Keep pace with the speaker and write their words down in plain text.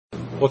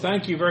Well,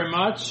 thank you very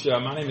much.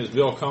 My name is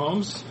Bill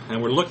Combs,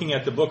 and we're looking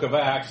at the book of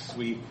Acts.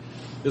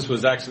 This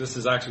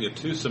is actually a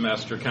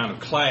two-semester kind of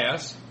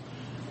class,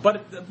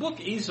 but the book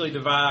easily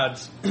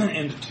divides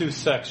into two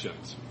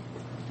sections.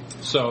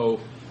 So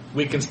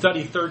we can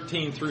study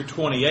 13 through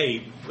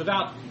 28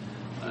 without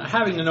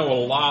having to know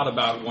a lot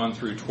about 1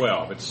 through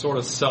 12. It's sort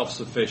of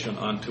self-sufficient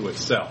unto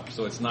itself,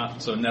 so it's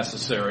not so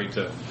necessary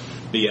to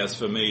be as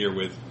familiar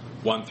with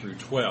 1 through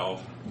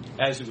 12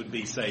 as it would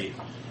be, say,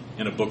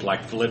 in a book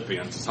like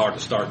Philippians. It's hard to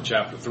start in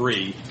chapter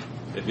 3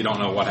 if you don't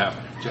know what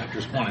happened in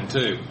chapters 1 and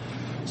 2.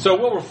 So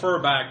we'll refer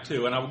back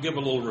to, and I will give a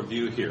little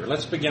review here.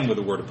 Let's begin with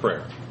a word of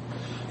prayer.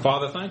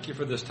 Father, thank you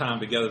for this time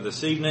together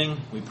this evening.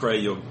 We pray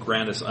you'll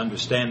grant us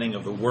understanding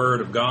of the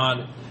Word of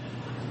God.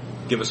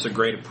 Give us a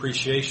great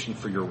appreciation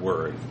for your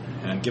Word,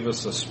 and give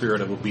us a spirit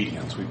of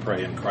obedience. We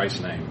pray in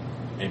Christ's name.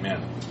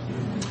 Amen.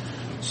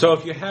 So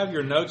if you have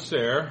your notes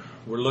there,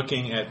 we're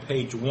looking at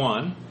page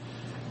 1.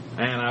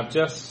 And I've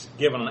just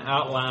given an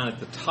outline at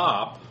the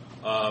top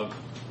of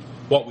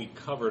what we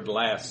covered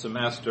last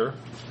semester,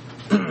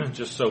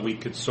 just so we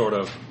could sort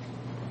of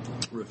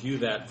review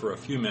that for a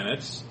few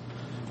minutes,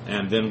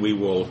 and then we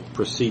will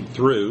proceed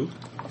through.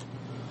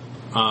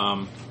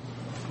 Let's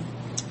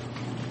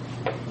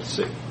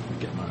see,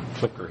 get my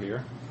clicker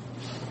here.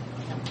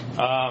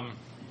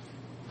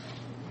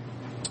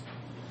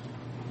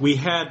 We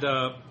had,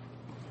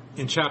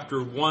 in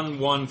chapter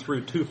 1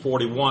 through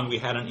 241, we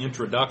had an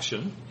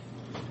introduction.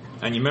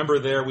 And you remember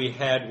there we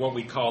had what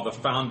we call the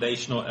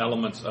foundational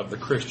elements of the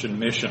Christian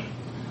mission.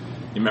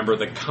 You remember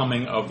the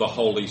coming of the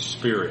Holy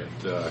Spirit,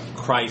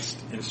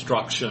 Christ's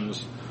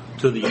instructions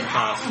to the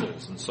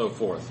apostles, and so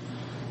forth.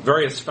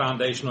 Various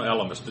foundational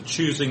elements, the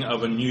choosing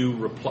of a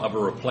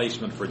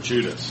replacement for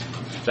Judas.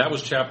 That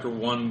was chapter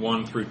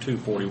 1 through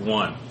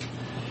 241.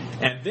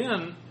 And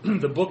then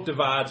the book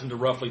divides into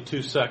roughly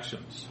two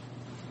sections.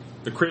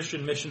 The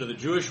Christian mission to the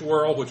Jewish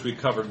world, which we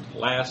covered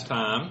last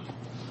time.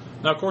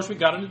 Now, of course, we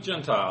got into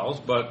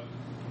Gentiles, but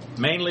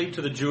mainly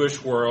to the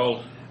Jewish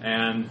world.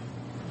 And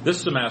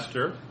this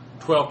semester,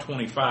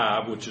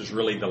 12:25, which is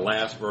really the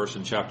last verse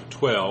in chapter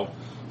 12,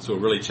 so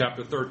really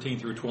chapter 13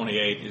 through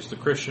 28 is the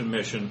Christian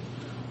mission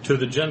to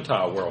the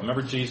Gentile world.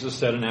 Remember, Jesus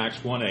said in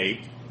Acts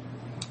 1:8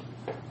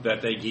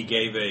 that he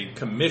gave a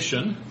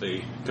commission,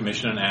 the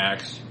commission in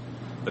Acts,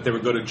 that they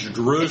would go to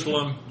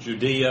Jerusalem,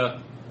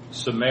 Judea,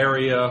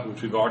 Samaria,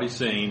 which we've already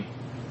seen,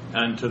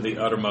 and to the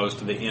uttermost,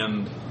 to the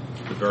end,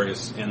 the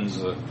various ends,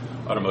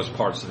 uttermost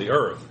parts of the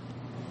earth.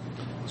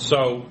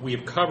 So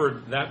we've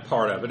covered that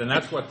part of it, and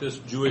that's what this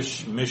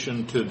Jewish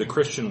mission to the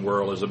Christian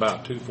world is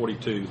about,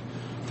 242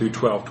 through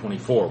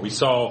 1224. We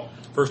saw,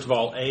 first of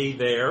all, A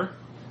there.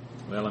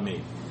 Well, let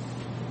me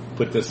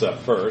put this up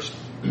first.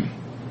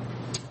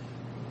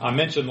 I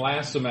mentioned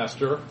last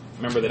semester,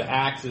 remember that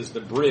Acts is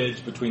the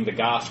bridge between the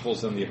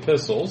Gospels and the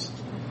epistles.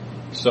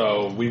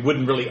 So we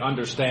wouldn't really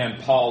understand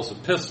Paul's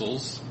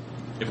epistles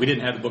if we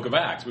didn't have the book of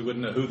Acts. We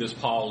wouldn't know who this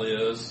Paul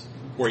is,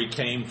 where he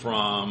came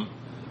from,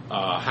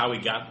 how he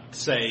got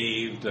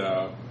saved,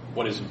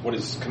 what his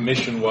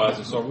commission was,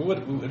 and so it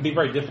would be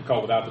very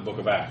difficult without the book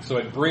of Acts. So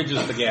it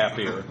bridges the gap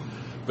here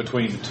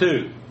between the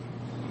two.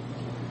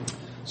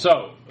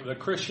 So the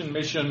Christian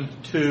mission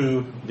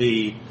to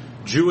the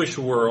Jewish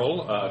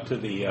world,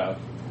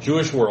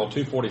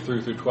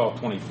 243 through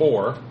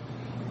 1224,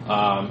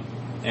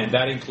 and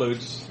that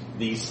includes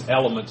these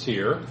elements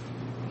here.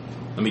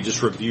 Let me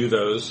just review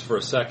those for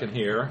a second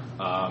here.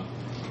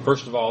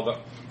 First of all,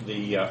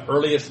 the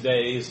earliest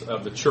days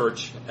of the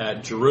church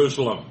at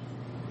Jerusalem.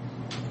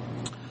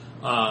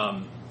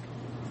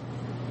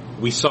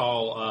 We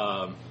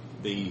saw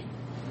the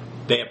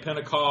day of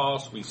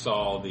Pentecost. We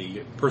saw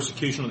the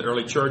persecution of the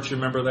early church, you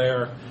remember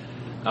there.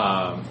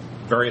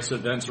 Various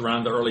events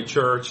around the early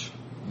church.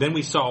 Then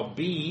we saw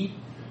B,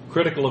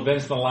 critical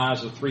events in the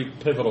lives of three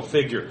pivotal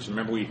figures.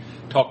 Remember we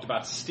talked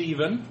about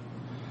Stephen,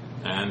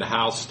 and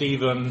how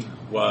Stephen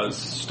was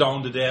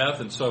stoned to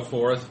death and so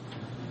forth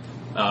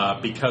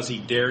because he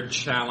dared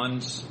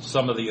challenge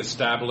some of the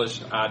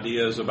established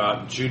ideas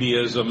about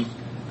Judaism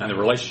and the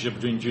relationship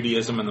between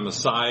Judaism and the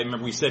Messiah.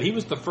 Remember, we said he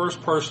was the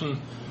first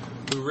person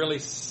who really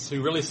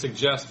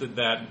suggested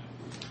that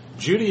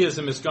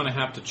Judaism is going to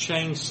have to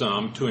change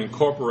some to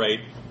incorporate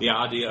the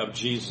idea of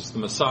Jesus the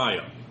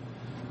Messiah.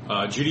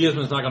 Judaism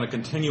is not going to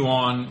continue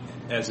on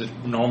as it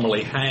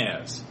normally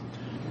has.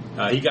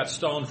 He got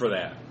stoned for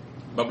that.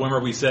 But remember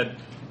we said,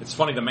 it's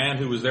funny, the man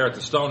who was there at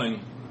the stoning,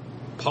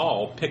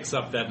 Paul, picks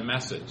up that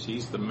message.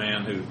 He's the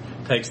man who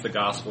takes the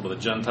gospel to the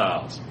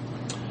Gentiles.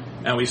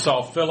 And we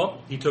saw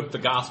Philip, he took the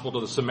gospel to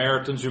the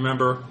Samaritans,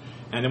 remember?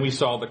 And then we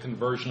saw the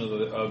conversion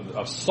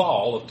of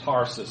Saul of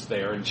Tarsus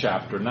there in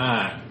chapter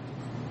 9.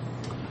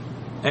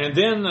 And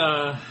then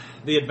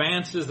the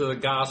advances of the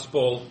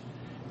gospel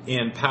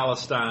in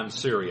Palestine,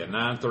 Syria,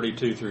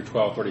 932 through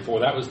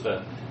 1234. That was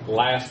the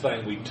last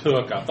thing we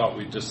took. I thought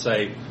we'd just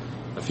say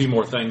a few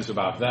more things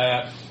about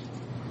that.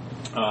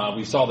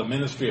 We saw the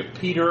ministry of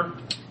Peter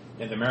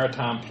in the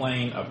maritime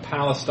plain of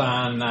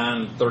Palestine,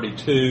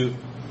 932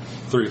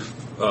 through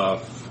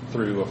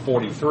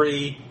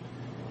 43.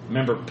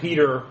 Remember,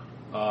 Peter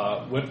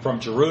went from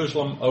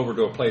Jerusalem over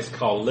to a place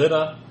called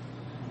Lydda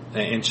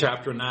in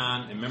chapter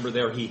 9. And remember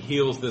there he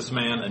heals this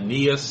man,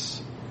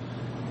 Aeneas.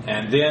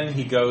 And then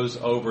he goes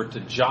over to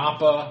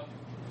Joppa,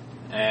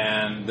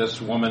 and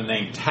this woman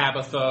named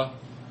Tabitha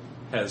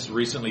has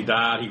recently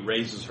died. He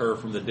raises her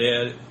from the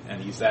dead, and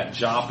he's at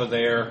Joppa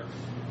there.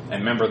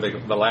 And remember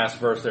the last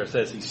verse there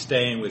says he's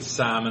staying with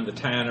Simon the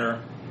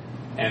tanner.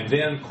 And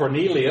then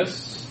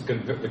Cornelius,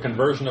 the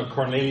conversion of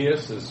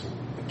Cornelius is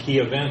a key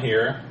event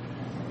here.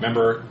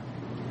 Remember,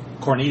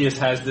 Cornelius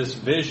has this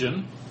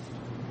vision.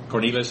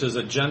 Cornelius is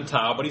a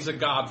Gentile, but he's a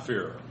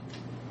God-fearer.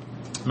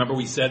 Remember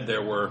we said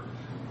there were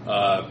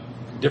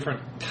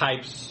different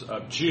types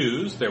of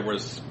Jews. There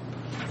was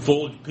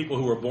full people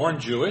who were born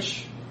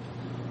Jewish,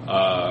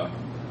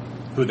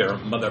 who their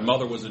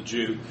mother was a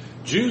Jew.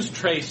 Jews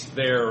traced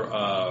their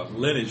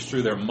lineage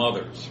through their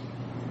mothers.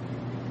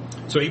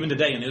 So even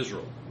today in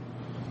Israel,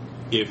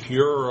 if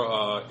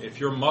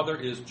your mother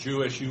is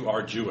Jewish, you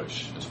are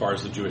Jewish as far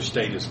as the Jewish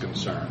state is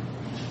concerned.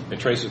 They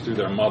trace it through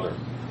their mother.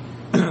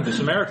 The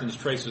Samaritans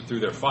trace it through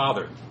their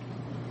father.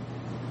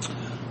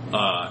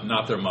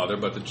 Not their mother,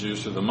 but the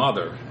Jews through the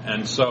mother.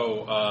 And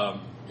so,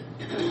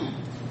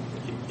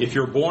 if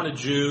you're born a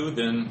Jew,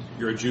 then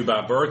you're a Jew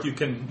by birth. You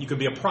can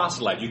be a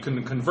proselyte. You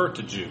can convert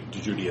to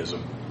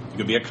Judaism. You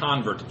can be a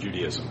convert to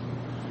Judaism.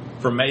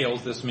 For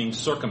males, this means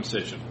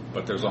circumcision,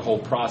 but there's a whole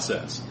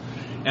process.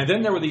 And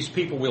then there were these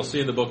people we'll see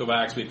in the book of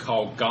Acts we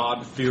call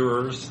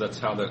God-fearers. That's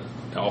how they're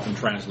often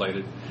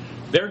translated.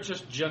 They're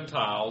just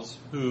Gentiles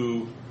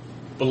who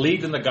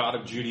believed in the God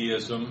of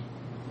Judaism,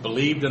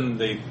 believed in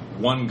the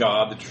one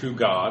God, the true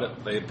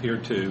God, they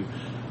appeared to,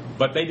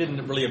 but they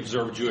didn't really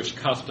observe Jewish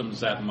customs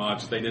that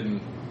much. They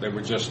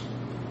were just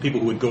people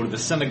who would go to the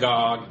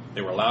synagogue.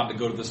 They were allowed to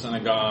go to the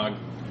synagogue.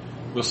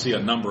 We'll see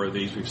a number of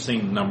these. We've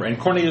seen a number. And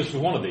Cornelius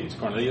was one of these.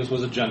 Cornelius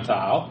was a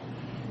Gentile.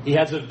 He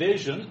has a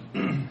vision,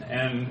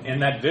 and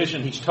in that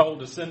vision he's told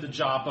to send to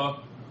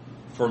Joppa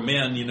for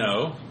men,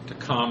 to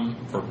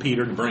come, for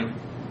Peter to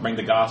bring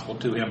the gospel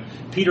to him.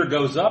 Peter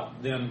goes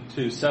up then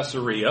to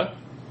Caesarea,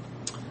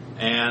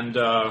 and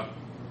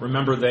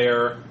remember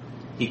there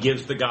he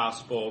gives the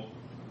gospel,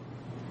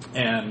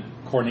 and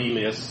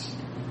Cornelius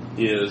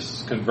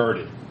is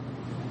converted.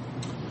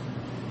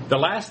 The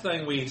last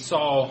thing we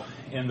saw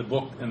in the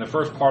book, in the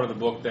first part of the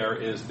book there,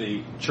 is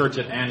the church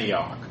at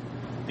Antioch,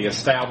 the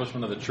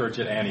establishment of the church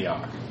at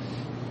Antioch.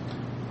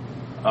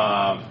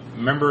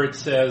 Remember it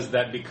says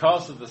that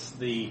because of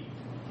the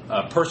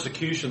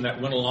persecution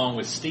that went along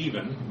with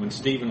Stephen, when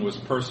Stephen was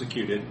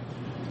persecuted,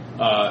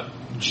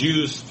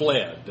 Jews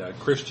fled,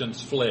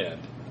 Christians fled.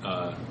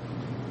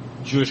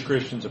 Jewish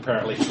Christians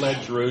apparently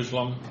fled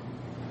Jerusalem.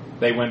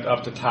 They went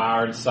up to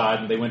Tyre and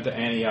Sidon. They went to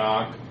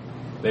Antioch.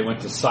 They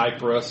went to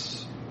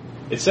Cyprus.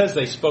 It says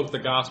they spoke the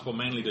gospel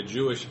mainly to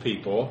Jewish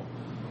people.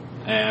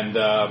 And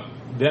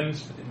then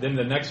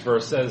the next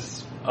verse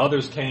says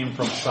others came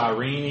from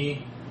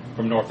Cyrene,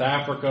 from North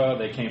Africa.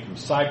 They came from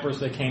Cyprus.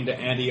 They came to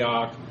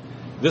Antioch.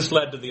 This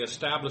led to the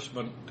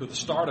establishment, to the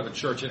start of a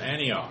church at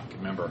Antioch,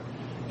 remember,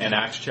 in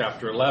Acts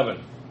chapter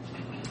 11.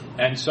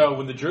 And so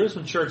when the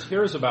Jerusalem church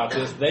hears about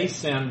this, they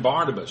send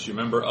Barnabas, you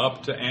remember,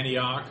 up to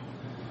Antioch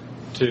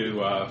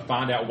to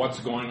find out what's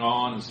going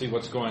on and see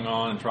what's going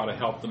on and try to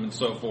help them and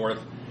so forth.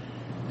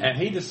 And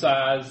he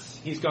decides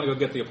he's going to go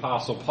get the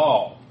Apostle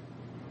Paul.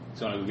 He's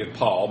going to go get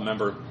Paul.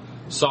 Remember,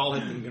 Saul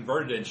had been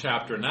converted in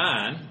chapter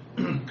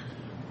 9,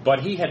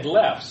 but he had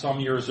left some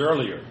years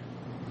earlier.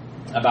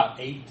 About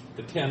 8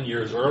 to 10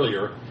 years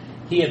earlier,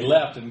 he had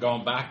left and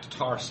gone back to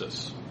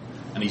Tarsus.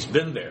 And he's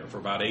been there for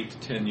about 8 to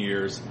 10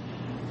 years.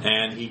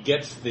 And he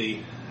gets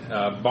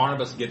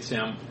Barnabas gets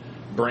him,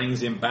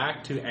 brings him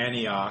back to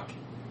Antioch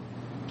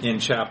in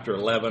chapter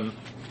 11.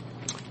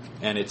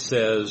 And it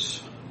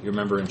says, you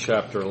remember in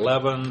chapter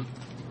 11,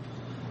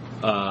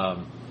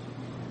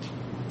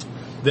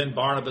 then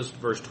Barnabas,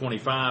 verse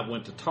 25,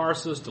 went to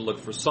Tarsus to look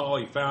for Saul.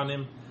 He found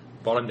him,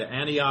 brought him to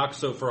Antioch.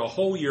 So for a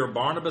whole year,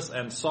 Barnabas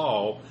and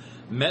Saul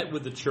met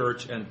with the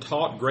church and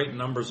taught great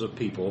numbers of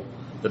people.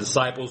 The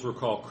disciples were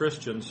called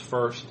Christians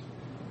first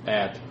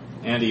at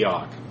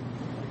Antioch.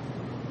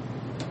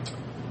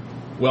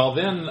 Well,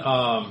 then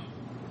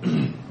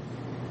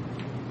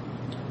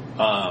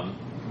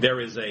there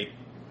is a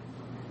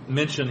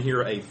mention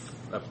here, a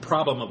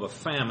problem of a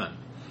famine.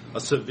 A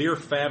severe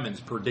famine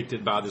is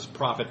predicted by this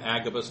prophet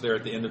Agabus there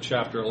at the end of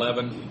chapter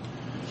 11.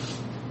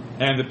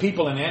 And the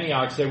people in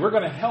Antioch say, we're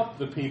going to help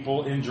the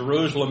people in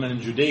Jerusalem and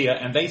in Judea.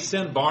 And they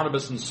send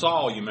Barnabas and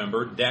Saul, you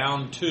remember,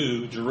 down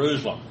to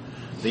Jerusalem.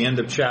 The end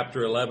of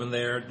chapter 11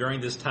 there.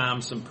 During this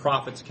time, some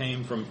prophets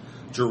came from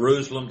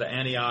Jerusalem to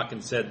Antioch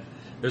and said,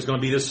 there's going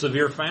to be this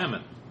severe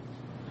famine.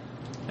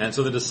 And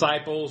so the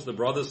disciples, the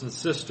brothers and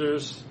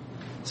sisters,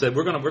 said,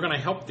 we're going to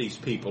help these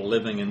people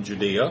living in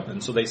Judea.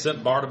 And so they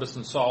sent Barnabas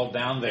and Saul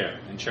down there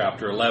in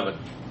chapter 11.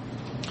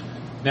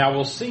 Now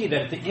we'll see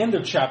that at the end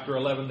of chapter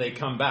 11 they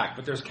come back,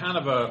 but there's kind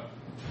of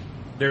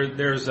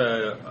there's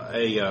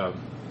a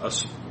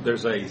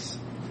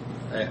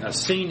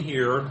scene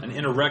here, an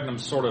interregnum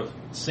sort of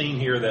scene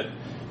here that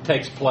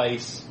takes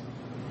place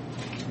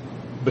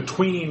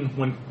between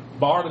when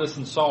Barnabas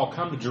and Saul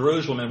come to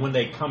Jerusalem and when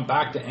they come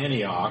back to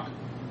Antioch,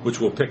 which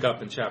we'll pick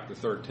up in chapter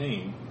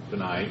 13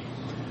 tonight.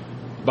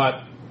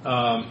 But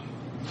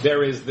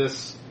there is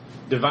this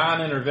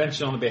divine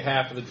intervention on the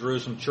behalf of the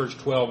Jerusalem church,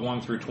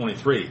 12:1 through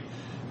 23.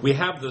 We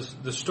have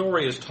the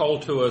story is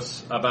told to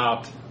us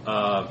about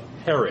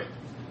Herod,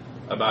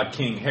 about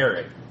King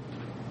Herod.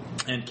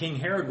 And King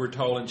Herod, we're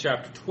told in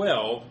chapter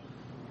 12,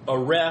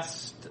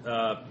 arrests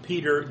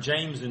Peter,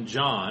 James, and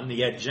John.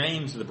 He had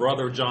James, the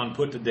brother of John,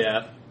 put to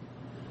death.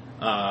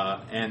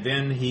 And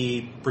then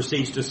he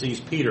proceeds to seize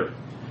Peter.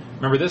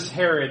 Remember, this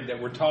Herod that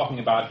we're talking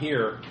about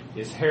here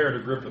is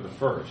Herod Agrippa I. I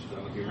don't know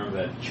if you remember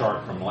that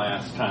chart from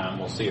last time.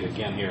 We'll see it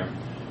again here.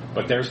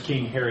 But there's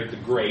King Herod the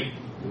Great,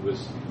 who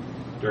was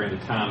during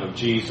the time of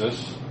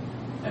Jesus.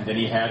 And then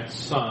he had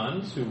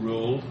sons who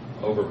ruled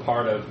over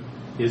part of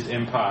his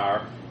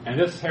empire. And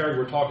this Herod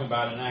we're talking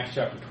about in Acts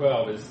chapter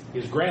 12 is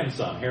his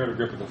grandson, Herod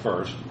Agrippa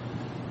I.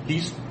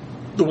 He's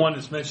the one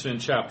that's mentioned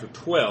in chapter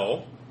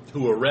 12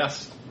 who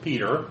arrests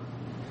Peter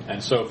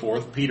and so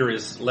forth. Peter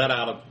is let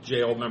out of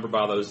jail, remember,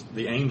 by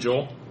the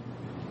angel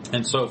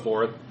and so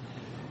forth.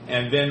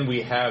 And then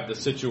we have the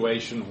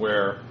situation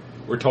where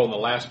we're told in the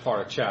last part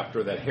of the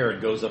chapter that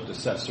Herod goes up to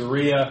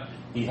Caesarea.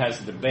 He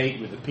has a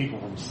debate with the people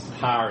from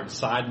Tyre and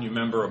Sidon, you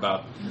remember,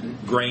 about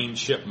grain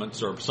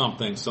shipments or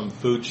something, some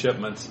food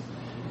shipments.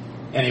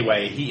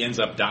 Anyway, he ends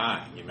up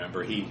dying. You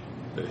remember, he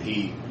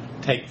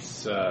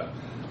takes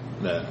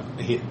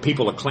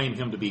people acclaim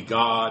him to be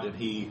God, and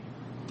he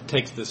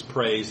takes this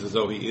praise as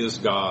though he is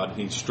God.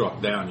 He's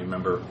struck down, you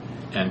remember,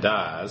 and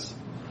dies.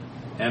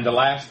 And the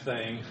last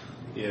thing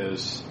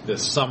is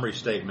this summary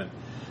statement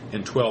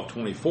in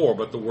 12:24.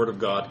 But the word of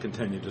God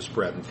continued to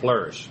spread and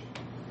flourish.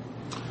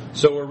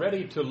 So we're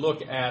ready to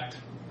look at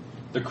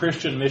the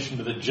Christian mission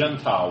to the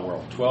Gentile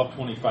world,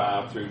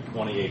 12:25 through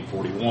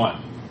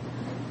 28:41.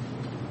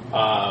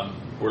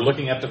 We're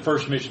looking at the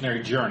first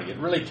missionary journey. It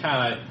really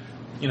kind of,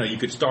 you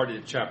could start it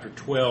at chapter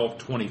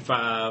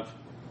 12:25.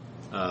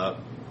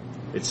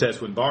 It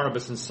says, when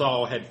Barnabas and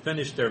Saul had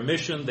finished their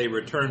mission, they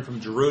returned from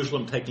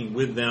Jerusalem, taking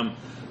with them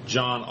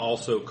John,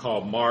 also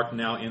called Mark,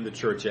 now in the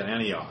church at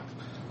Antioch.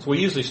 So we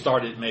usually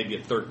start it maybe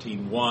at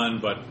 13:1,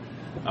 but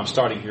I'm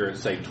starting here at,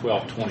 say,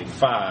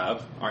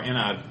 12:25.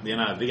 The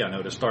NIV, I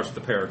noticed, starts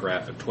the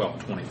paragraph at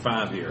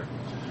 12:25 here.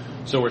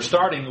 So we're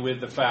starting with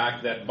the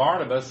fact that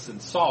Barnabas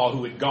and Saul,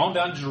 who had gone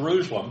down to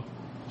Jerusalem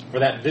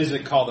for that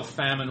visit called the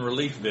famine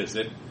relief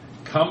visit,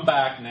 come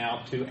back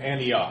now to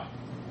Antioch.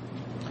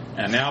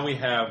 And now we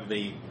have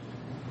the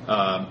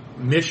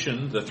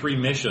mission, the three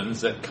missions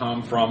that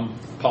come from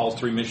Paul's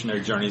three missionary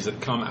journeys that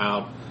come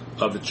out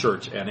of the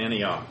church at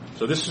Antioch.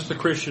 So this is the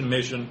Christian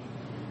mission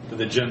to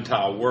the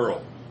Gentile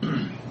world.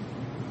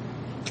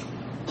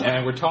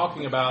 And we're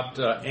talking about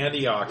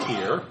Antioch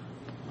here.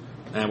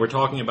 And we're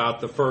talking about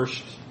the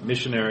first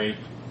missionary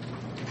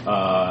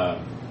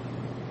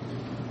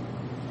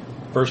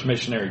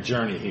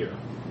journey here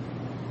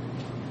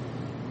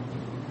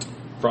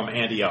from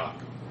Antioch.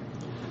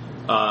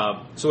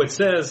 So it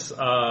says,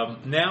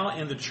 now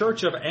in the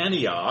church of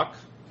Antioch,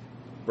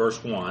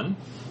 verse 1,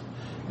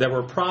 there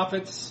were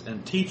prophets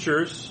and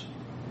teachers,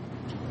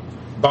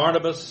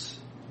 Barnabas,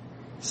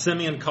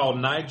 Simeon called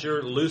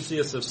Niger,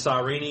 Lucius of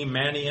Cyrene,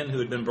 Manaen, who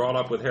had been brought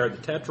up with Herod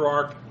the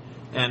Tetrarch,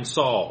 and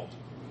Saul.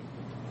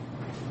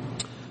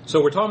 So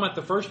we're talking about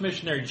the first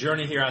missionary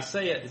journey here. I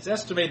say it's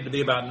estimated to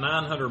be about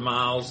 900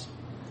 miles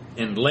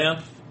in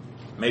length,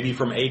 maybe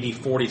from AD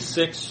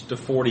 46 to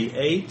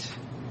 48.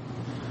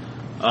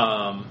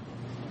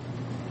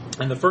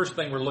 And the first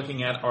thing we're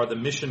looking at are the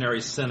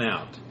missionaries sent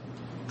out,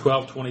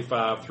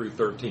 12:25 through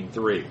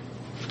 13:3.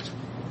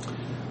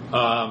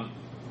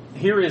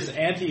 Here is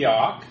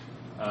Antioch,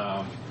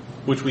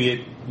 which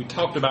we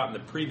talked about in the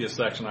previous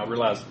section. I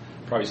realize I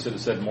probably should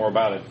have said more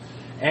about it.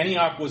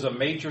 Antioch was a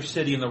major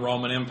city in the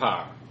Roman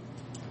Empire.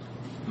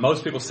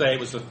 Most people say it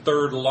was the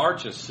third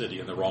largest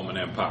city in the Roman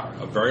Empire.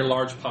 A very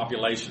large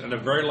population, and a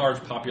very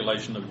large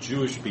population of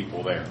Jewish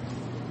people there.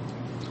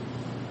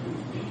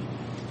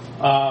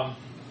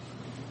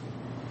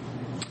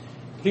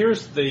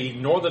 Here's the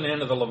northern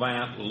end of the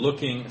Levant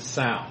looking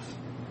south.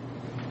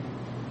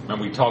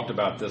 And we talked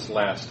about this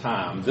last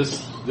time.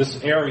 This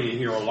area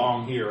here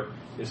along here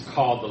is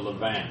called the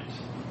Levant.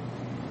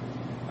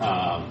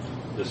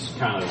 This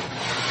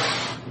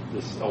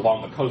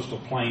along the coastal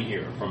plain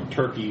here, from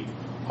Turkey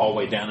all the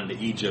way down into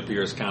Egypt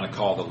here, is kind of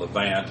called the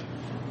Levant.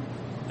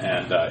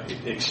 And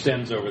it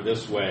extends over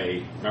this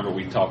way. Remember,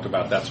 we talked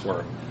about that's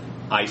where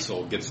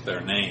ISIL gets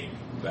their name.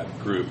 That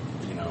group,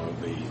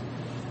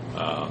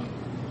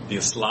 the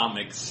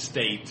Islamic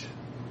State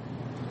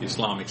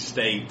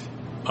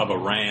of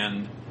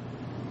Iran.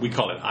 We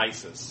call it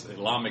ISIS,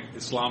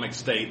 Islamic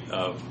State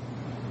of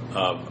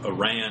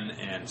Iran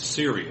and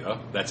Syria.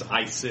 That's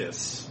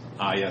ISIS,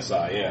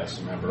 ISIS.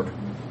 Remember,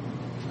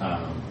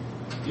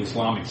 the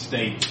Islamic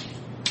State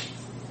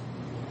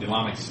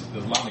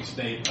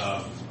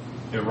of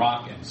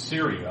Iraq and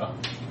Syria.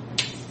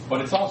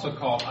 But it's also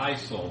called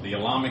ISIL, the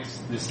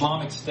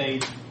Islamic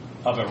State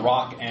of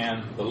Iraq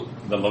and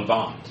the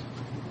Levant.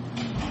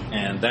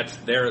 And that's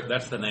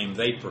the name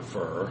they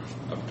prefer.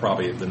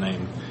 Probably the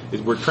name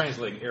we're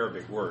translating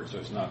Arabic words, so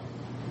it's not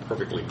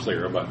perfectly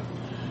clear. But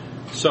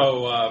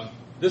so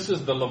this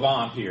is the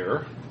Levant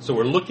here. So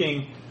we're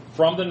looking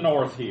from the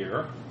north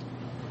here.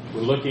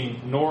 We're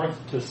looking north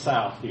to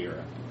south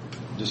here.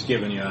 Just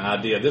giving you an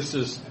idea. This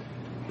is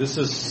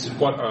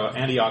what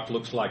Antioch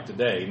looks like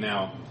today.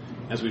 Now,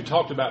 as we've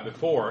talked about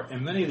before,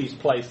 in many of these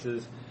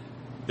places,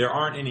 there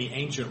aren't any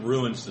ancient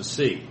ruins to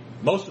see.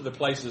 Most of the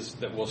places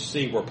that we'll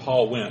see where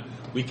Paul went,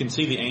 we can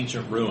see the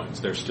ancient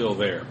ruins. They're still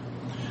there.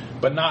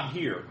 But not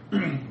here,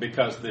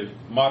 because the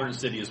modern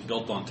city is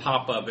built on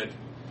top of it,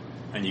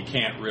 and you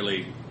can't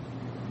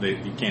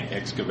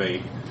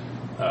excavate.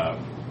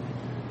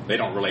 They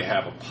don't really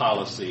have a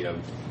policy of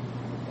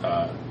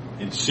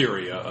in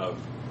Syria of.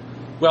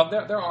 Well,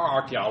 there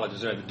are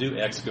archaeologists there that do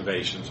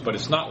excavations, but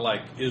it's not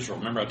like Israel.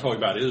 Remember I told you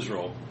about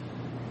Israel.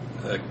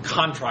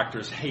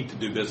 Contractors hate to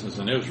do business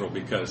in Israel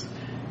because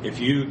if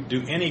you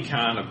do any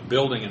kind of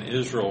building in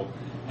Israel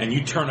and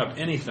you turn up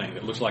anything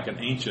that looks like an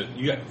ancient,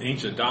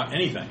 ancient,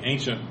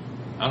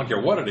 I don't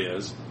care what it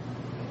is,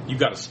 you've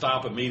got to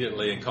stop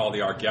immediately and call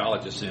the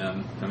archaeologists in,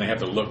 and they have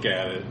to look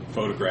at it,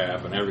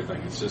 photograph, and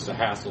everything. It's just a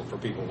hassle for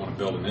people who want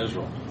to build in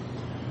Israel.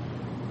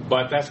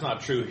 But that's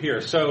not true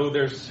here. So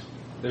there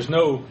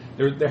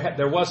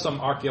was some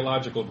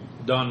archaeological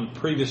done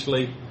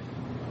previously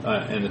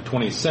in the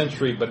 20th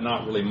century, but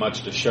not really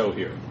much to show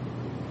here.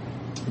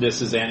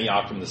 This is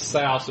Antioch from the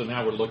south, so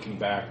now we're looking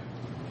back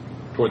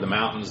toward the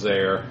mountains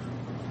there.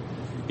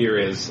 Here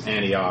is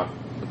Antioch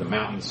with the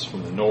mountains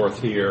from the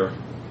north here.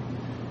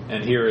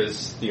 And here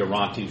is the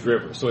Orontes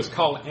River. So it's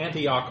called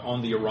Antioch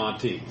on the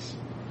Orontes.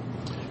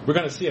 We're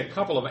going to see a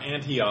couple of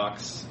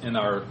Antiochs in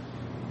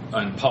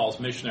Paul's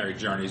missionary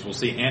journeys. We'll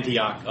see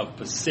Antioch of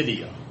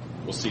Pisidia.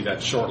 We'll see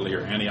that shortly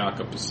here, Antioch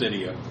of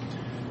Pisidia.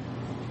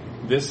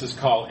 This is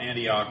called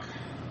Antioch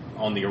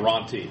on the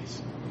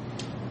Orontes.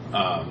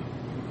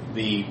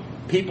 The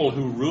people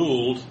who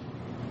ruled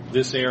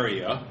this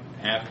area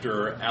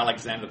after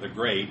Alexander the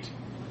Great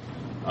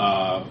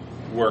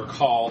were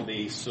called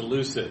the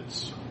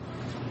Seleucids.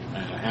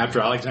 After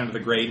Alexander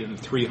the Great in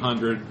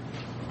 300,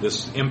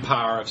 this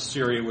empire of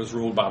Syria was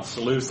ruled by the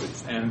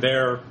Seleucids, and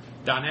their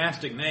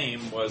dynastic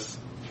name was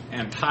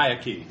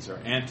Antiochus,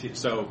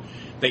 so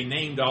they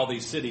named all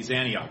these cities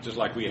Antioch, just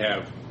like we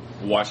have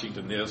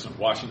Washington this and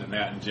Washington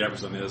that and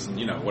Jefferson this and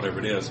whatever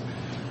it is.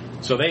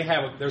 So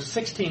there's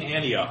 16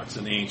 Antiochs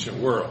in the ancient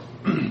world,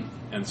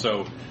 and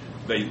so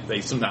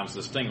they sometimes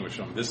distinguish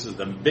them. This is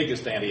the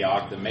biggest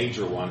Antioch, the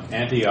major one,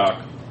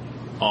 Antioch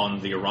on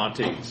the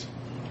Orontes.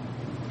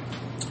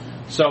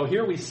 So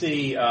here we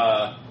see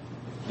the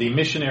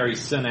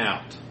missionaries sent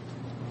out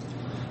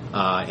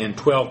in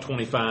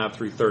 1225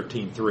 through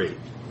 13:3.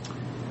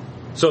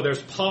 So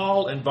there's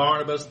Paul and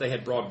Barnabas. They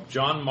had brought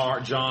John,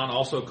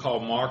 also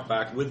called Mark,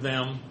 back with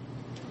them,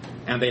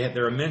 and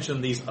there are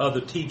mentioned these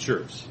other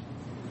teachers,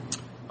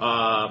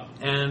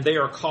 and they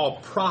are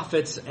called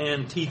prophets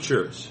and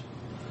teachers.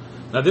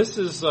 Now this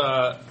is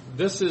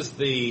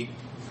the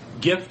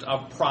gift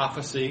of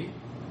prophecy.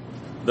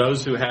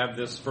 Those who have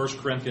this 1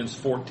 Corinthians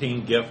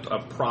 14 gift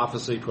of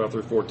prophecy, 12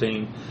 through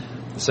 14,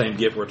 the same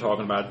gift we're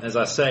talking about. As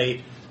I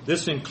say,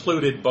 this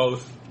included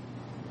both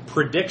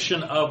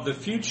prediction of the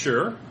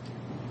future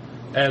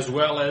as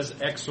well as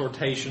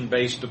exhortation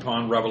based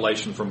upon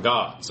revelation from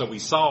God. So we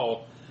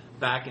saw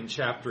back in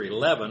chapter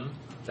 11,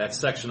 that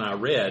section I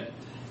read,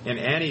 in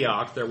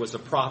Antioch there was a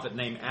prophet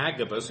named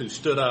Agabus who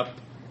stood up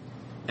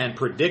and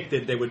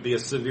predicted there would be a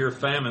severe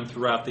famine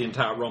throughout the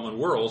entire Roman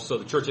world. So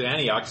the church at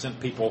Antioch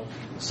sent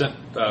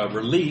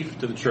relief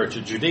to the church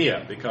of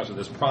Judea because of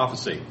this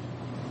prophecy.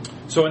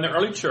 So in the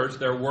early church,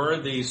 there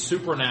were these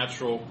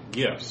supernatural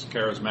gifts,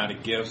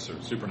 charismatic gifts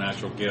or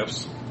supernatural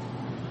gifts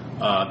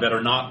that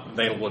are not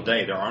available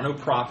today. There are no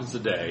prophets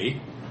today.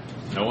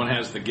 No one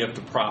has the gift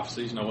of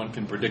prophecies. No one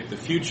can predict the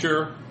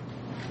future.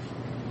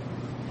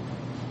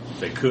 If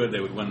they could, they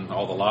would win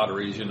all the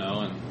lotteries, and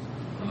all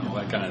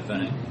that kind of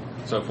thing.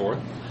 So forth.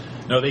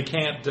 No, they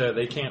can't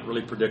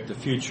really predict the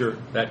future.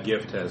 That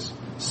gift has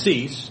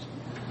ceased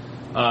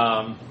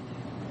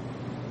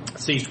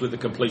with the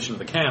completion of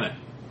the canon.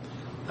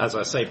 As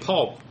I say,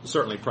 Paul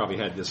certainly probably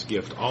had this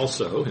gift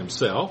also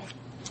himself.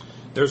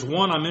 There's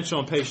one I mentioned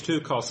on page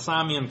 2 called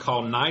Simeon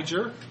called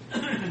Niger.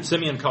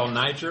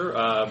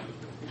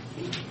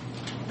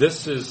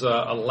 This is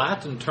a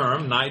Latin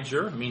term,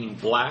 Niger, meaning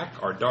black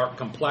or dark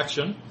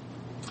complexion.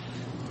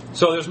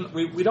 So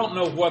we don't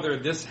know whether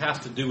this has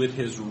to do with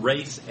his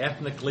race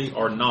ethnically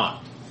or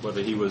not,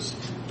 whether he was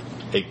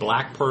a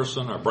black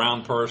person or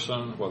brown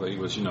person, whether he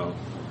was,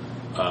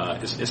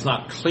 it's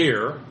not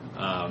clear,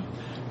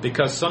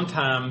 because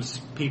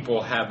sometimes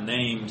people have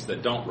names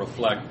that don't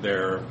reflect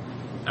their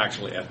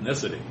actual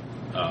ethnicity.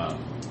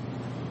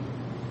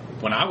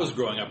 When I was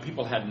growing up,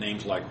 people had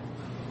names like,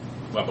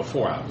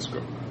 before I was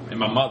growing up, in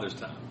my mother's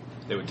time,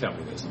 they would tell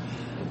me this.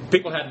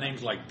 People had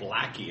names like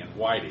Blackie and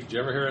Whitey. Did you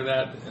ever hear of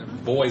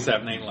that? Boys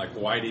have names like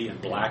Whitey and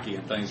Blackie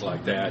and things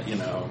like that.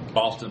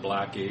 Boston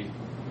Blackie.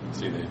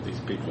 See these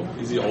people,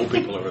 these old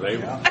people over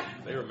there.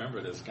 They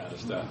remember this kind of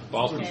stuff.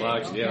 Boston's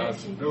like, yeah.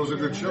 It was a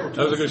good show. That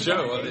was a good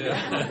show, wasn't it?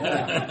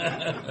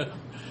 Yeah.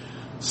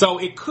 So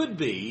it could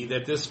be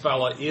that this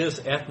fella is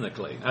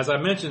ethnically. As I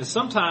mentioned,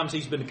 sometimes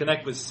he's been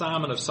connected with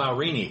Simon of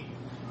Cyrene,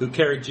 who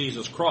carried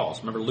Jesus' cross.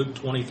 Remember Luke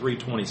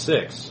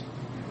 23:26.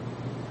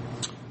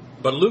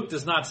 But Luke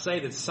does not say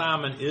that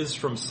Simon is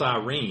from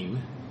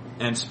Cyrene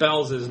and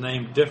spells his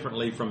name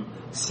differently from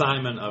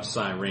Simon of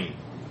Cyrene.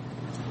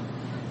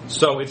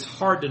 So it's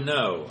hard to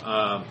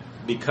know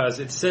because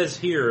it says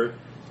here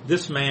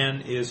this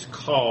man is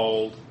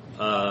called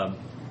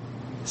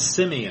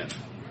Simeon.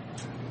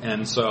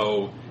 And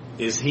so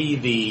is he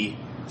the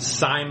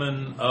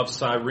Simon of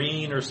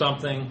Cyrene or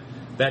something?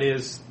 That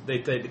is, they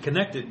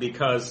connect it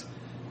because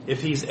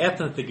if he's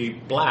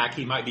ethnically black,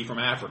 he might be from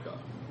Africa.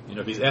 You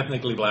know, if he's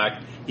ethnically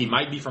black, he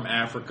might be from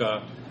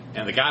Africa.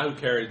 And the guy who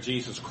carried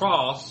Jesus'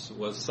 cross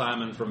was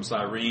Simon from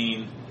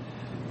Cyrene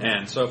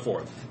and so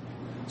forth.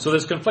 So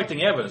there's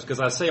conflicting evidence because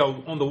I say,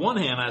 on the one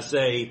hand, I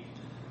say,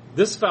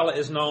 this fella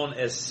is known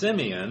as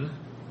Simeon,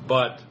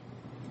 but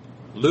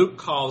Luke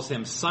calls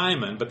him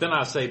Simon. But then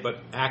I say, but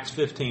Acts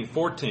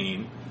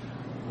 15:14,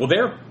 well,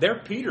 they're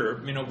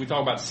Peter. You know, we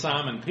talk about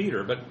Simon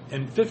Peter, but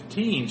in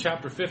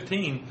chapter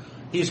 15,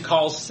 he's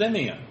called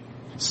Simeon.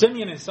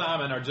 Simeon and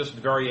Simon are just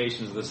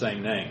variations of the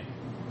same name.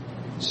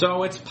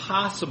 So it's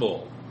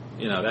possible.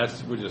 You know,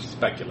 we're just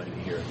speculating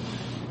here.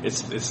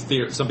 It's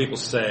theory. Some people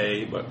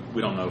say, but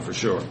we don't know for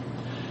sure.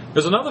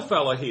 There's another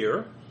fellow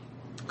here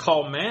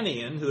called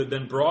Manaen who had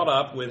been brought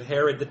up with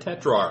Herod the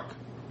Tetrarch.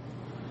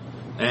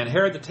 And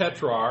Herod the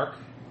Tetrarch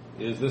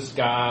is this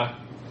guy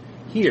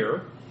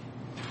here.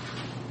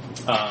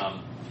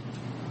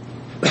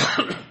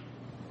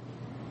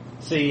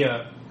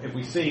 If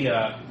we see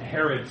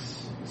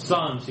Herod's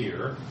sons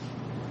here,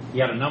 he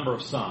had a number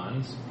of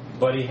sons,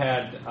 but he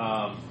had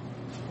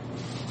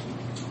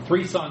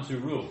 3 sons who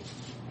ruled.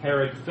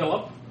 Herod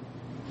Philip,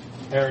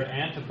 Herod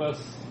Antipas,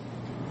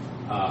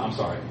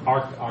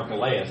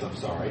 Archelaus,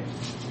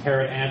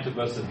 Herod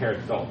Antipas and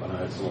Herod Philip. I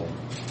know it's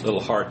a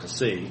little hard to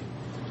see.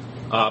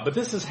 But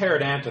this is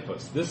Herod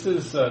Antipas. This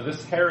is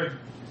this Herod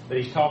that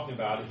he's talking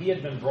about. He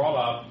had been brought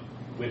up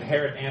with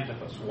Herod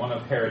Antipas, one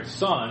of Herod's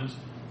sons,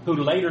 who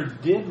later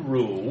did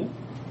rule,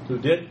 who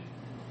did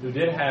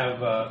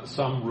have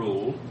some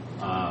rule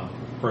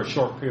for a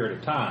short period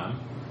of time,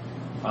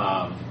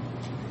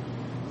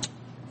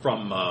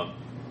 from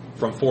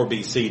 4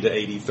 BC to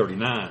AD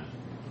 39.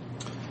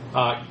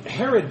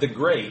 Herod the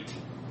Great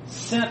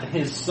sent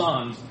his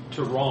sons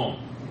to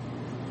Rome.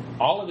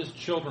 All of his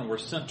children were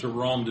sent to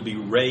Rome to be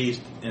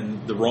raised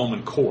in the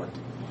Roman court.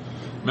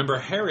 Remember,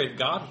 Herod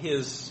got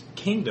his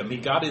kingdom, he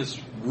got his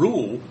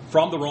rule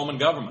from the Roman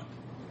government.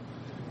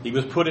 He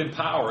was put in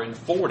power in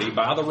 40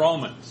 by the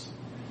Romans.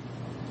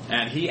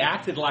 And he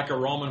acted like a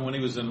Roman when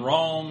he was in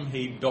Rome.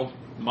 He built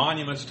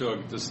monuments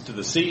to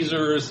the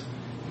Caesars.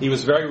 He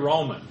was very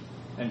Roman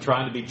and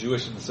trying to be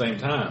Jewish at the same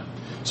time.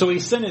 So he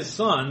sent his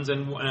sons,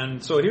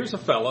 and so here's a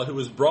fellow who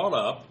was brought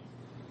up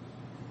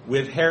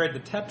with Herod the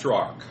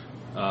Tetrarch.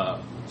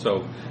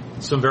 So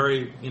some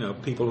very,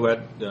 people who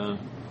had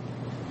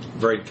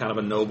very kind of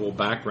a noble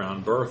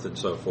background, birth, and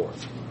so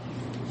forth.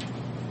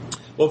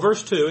 Well,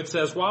 verse 2, it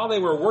says, while they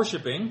were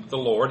worshiping the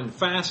Lord and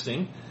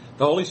fasting,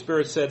 the Holy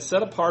Spirit said,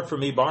 set apart for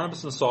me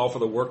Barnabas and Saul for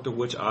the work to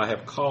which I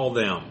have called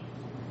them.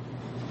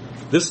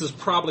 This is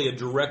probably a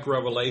direct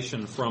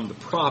revelation from the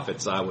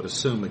prophets, I would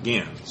assume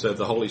again. So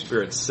the Holy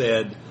Spirit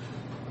said,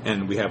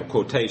 and we have a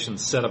quotation,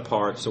 set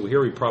apart. So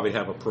here we probably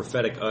have a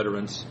prophetic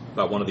utterance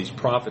by one of these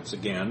prophets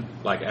again,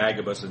 like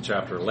Agabus in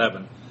chapter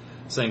 11,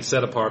 saying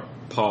set apart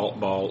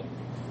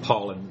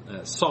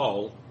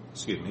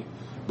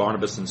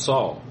Barnabas and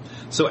Saul.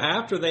 So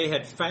after they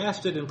had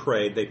fasted and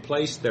prayed, they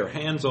placed their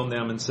hands on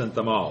them and sent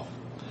them off.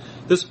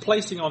 This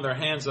placing on their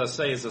hands, I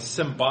say, is a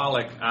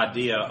symbolic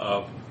idea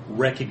of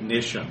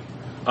recognition,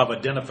 of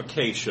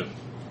identification.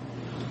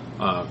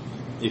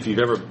 If you've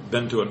ever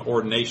been to an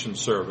ordination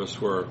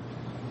service where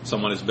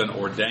someone has been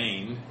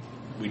ordained,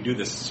 we do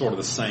this sort of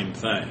the same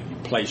thing. You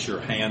place your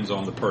hands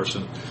on the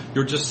person.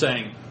 You're just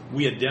saying,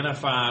 we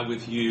identify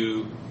with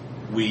you,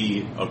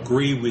 we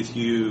agree with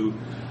you,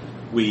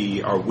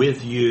 we are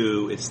with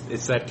you.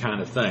 It's that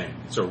kind of thing.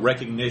 It's a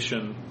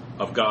recognition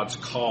of God's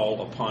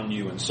call upon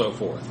you and so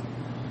forth.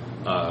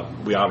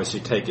 We obviously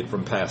take it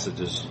from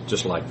passages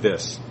just like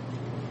this.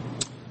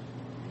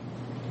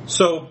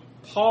 So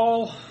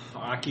Paul,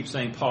 I keep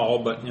saying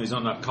Paul, but he's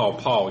not called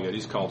Paul yet.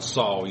 He's called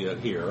Saul yet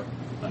here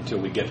until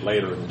we get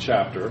later in the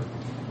chapter.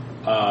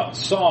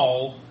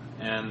 Saul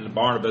and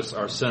Barnabas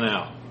are sent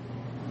out.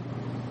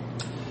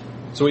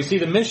 So we see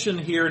the mission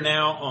here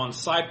now on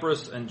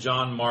Cyprus and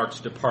John Mark's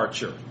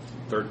departure,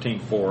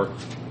 13:4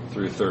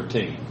 through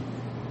 13.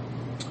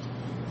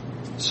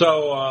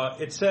 So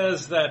it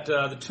says that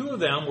the two of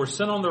them were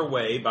sent on their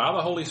way by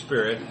the Holy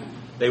Spirit.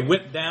 They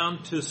went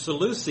down to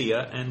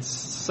Seleucia and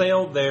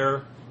sailed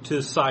there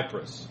to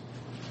Cyprus.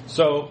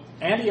 So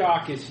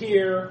Antioch is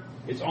here.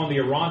 It's on the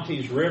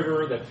Orontes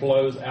River that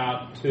flows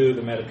out to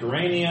the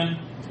Mediterranean.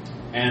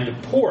 And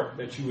the port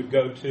that you would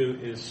go to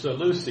is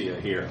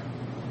Seleucia here.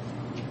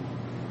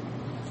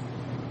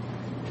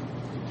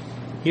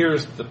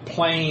 Here's the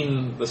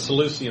plain, the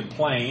Seleucian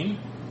plain.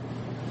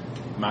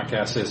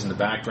 Marcus says in the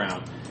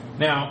background.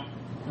 Now,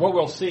 what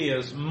we'll see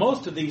is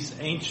most of these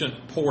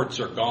ancient ports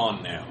are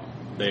gone now.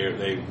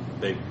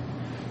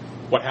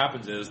 What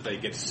happens is they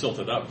get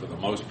silted up for the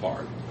most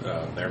part.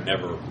 There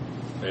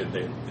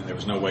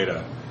was no way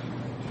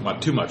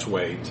not too much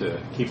way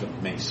to keep them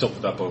being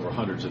silted up over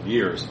hundreds of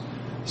years.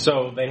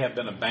 So they have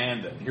been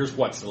abandoned. Here's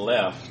what's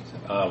left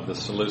of the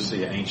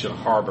Seleucia ancient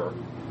harbor.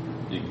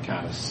 You can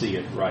kind of see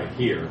it right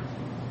here,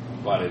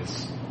 but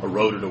it's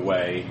eroded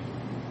away,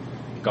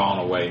 gone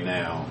away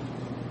now.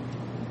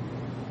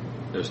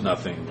 There's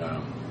nothing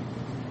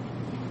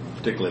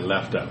particularly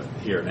left of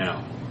it here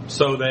now.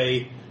 So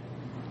they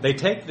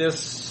take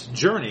this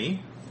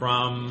journey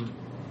from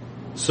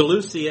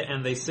Seleucia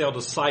and they sail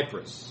to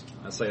Cyprus.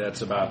 I say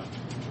that's about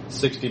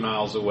 60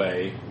 miles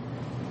away.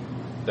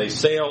 They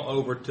sail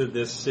over to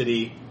this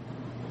city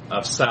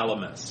of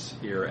Salamis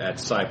here at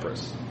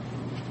Cyprus.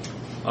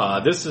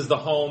 This is the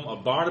home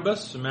of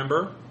Barnabas,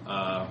 remember?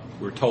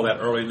 We were told that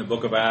early in the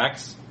book of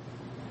Acts.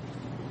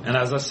 And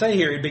as I say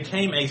here, it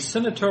became a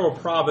senatorial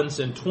province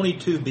in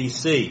 22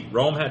 BC.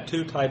 Rome had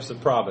two types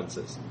of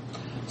provinces.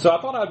 So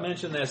I thought I'd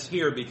mention this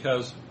here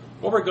because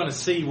what we're going to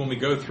see when we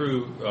go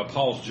through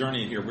Paul's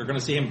journey here, we're going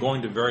to see him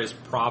going to various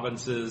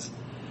provinces.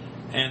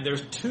 And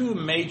there's two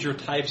major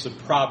types of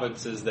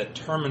provinces that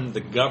determine the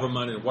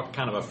government and what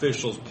kind of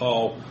officials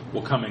Paul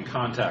will come in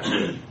contact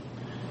with.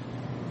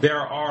 There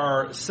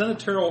are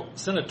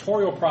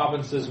senatorial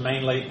provinces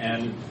mainly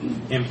and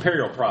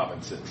imperial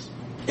provinces.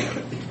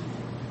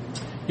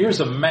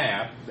 Here's a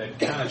map that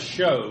kind of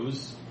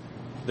shows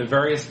the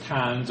various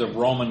kinds of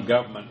Roman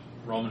government,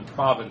 Roman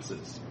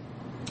provinces.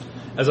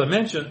 As I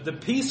mentioned, the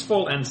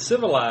peaceful and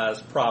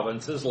civilized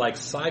provinces like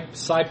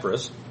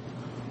Cyprus,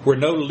 where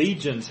no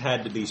legions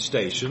had to be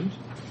stationed,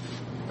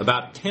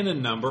 about 10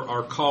 in number,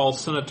 are called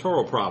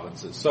senatorial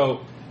provinces.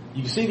 So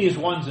you see these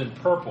ones in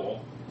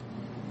purple.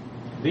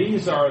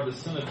 These are the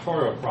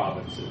senatorial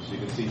provinces. You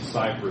can see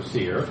Cyprus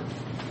here.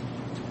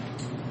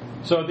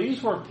 So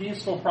these were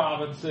peaceful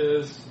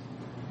provinces.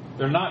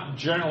 They're not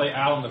generally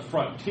out on the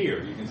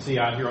frontier. You can see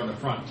out here on the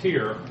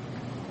frontier,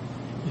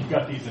 you've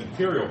got these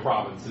imperial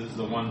provinces,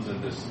 the ones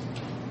in this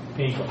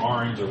pink,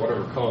 orange, or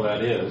whatever color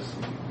that is.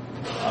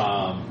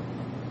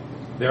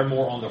 They're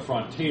more on the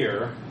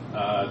frontier.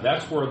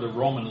 That's where the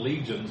Roman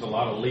legions, a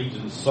lot of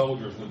legions,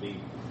 soldiers would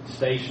be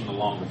stationed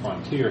along the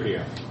frontier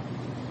here.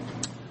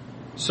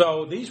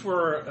 So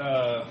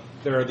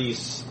there are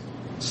these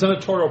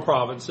senatorial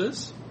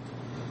provinces.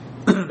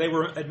 They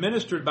were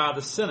administered by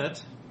the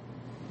Senate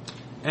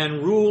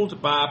and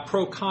ruled by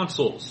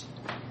proconsuls.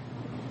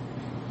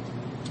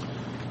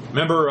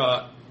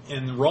 Remember,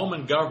 in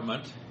Roman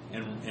government,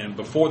 and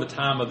before the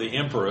time of the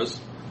emperors,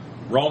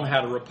 Rome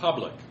had a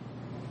republic.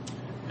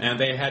 And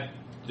they had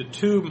the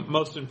two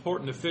most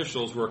important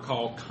officials were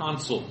called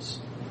consuls.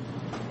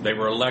 They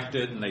were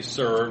elected and they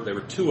served. There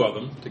were two of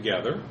them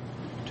together,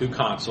 two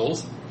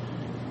consuls.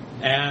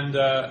 And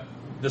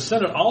the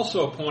Senate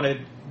also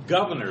appointed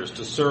governors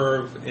to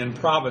serve in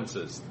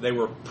provinces. They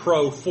were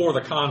for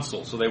the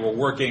consul, so they were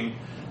working,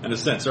 in a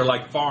sense, they're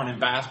like foreign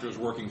ambassadors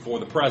working for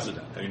the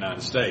president of the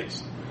United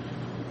States.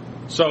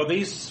 So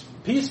these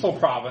peaceful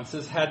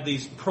provinces had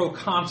these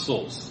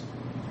proconsuls.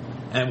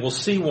 And we'll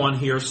see one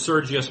here,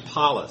 Sergius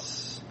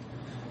Paulus,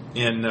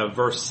 in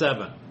verse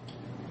 7.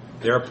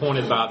 They're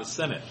appointed by the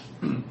Senate.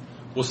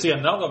 We'll see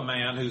another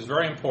man who's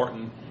very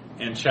important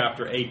in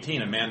chapter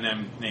 18, a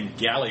man named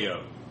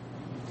Gallio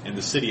in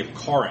the city of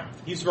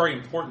Corinth. He's very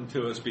important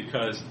to us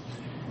because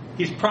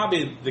he's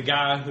probably the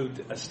guy who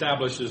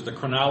establishes the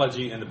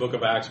chronology in the book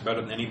of Acts better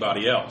than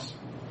anybody else.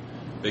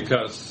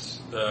 Because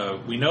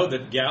we know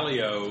that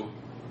Gallio,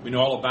 we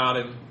know all about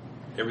him,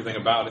 everything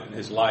about it in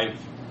his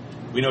life.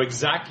 We know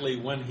exactly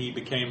when he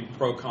became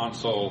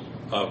proconsul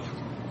of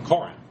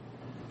Corinth,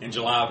 in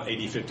July of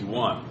AD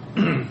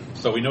 51.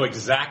 So we know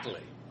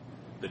exactly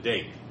the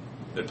date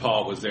that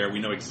Paul was there. We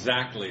know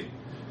exactly,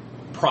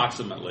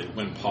 approximately,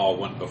 when Paul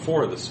went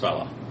before this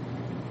fella.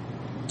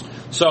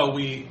 So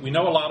we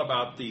know a lot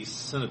about these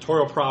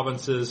senatorial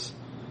provinces,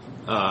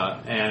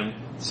 and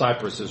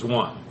Cyprus is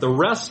one. The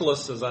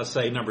restless, as I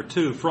say, number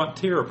two,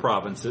 frontier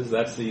provinces,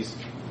 that's these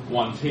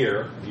ones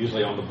here,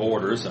 usually on the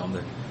borders of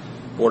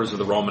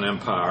the Roman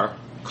Empire,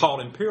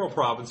 called imperial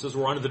provinces,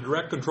 were under the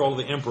direct control of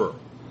the emperor,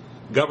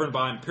 governed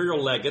by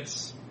imperial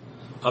legates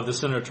of the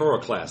senatorial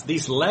class.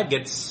 These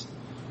legates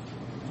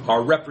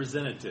are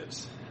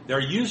representatives. They're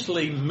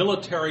usually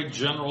military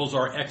generals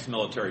or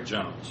ex-military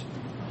generals.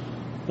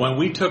 When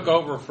we took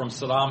over from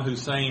Saddam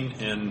Hussein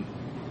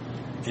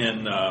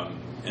in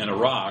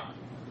Iraq,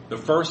 the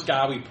first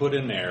guy we put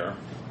in there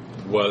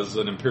was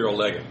an imperial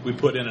legate. We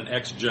put in an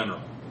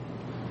ex-general.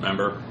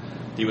 Remember?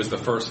 He was the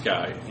first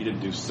guy. He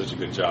didn't do such a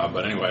good job,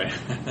 but anyway,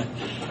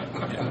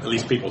 at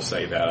least people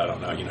say that. I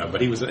don't know,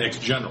 but he was an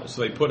ex-general.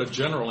 So they put a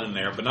general in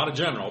there, but not a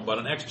general, but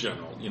an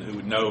ex-general, who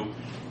would know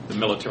the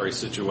military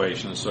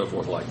situation and so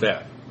forth like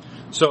that.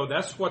 So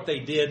that's what they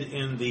did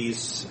in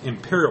these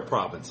imperial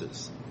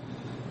provinces.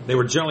 They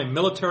were generally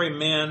military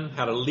men,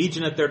 had a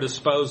legion at their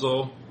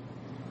disposal.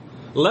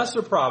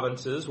 Lesser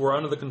provinces were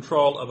under the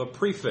control of a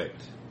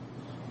prefect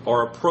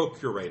or a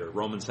procurator.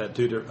 Romans had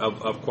two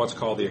of what's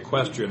called the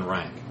equestrian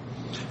rank.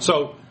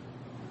 So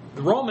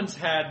the Romans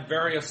had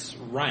various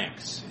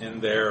ranks in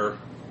their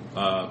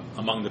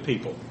among the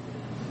people.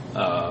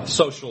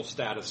 Social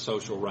status,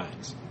 social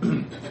ranks.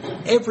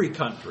 Every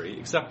country,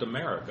 except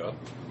America,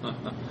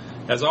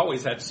 has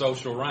always had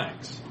social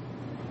ranks.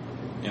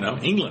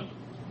 England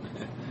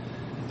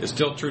is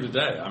still true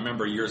today. I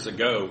remember years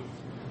ago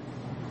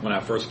when I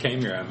first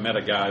came here, I met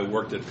a guy who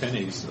worked at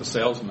Penny's, a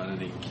salesman,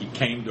 and he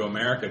came to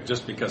America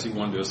just because he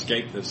wanted to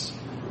escape this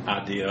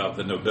idea of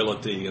the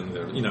nobility and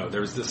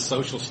there's this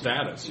social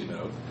status,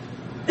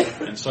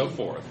 and so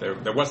forth.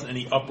 There wasn't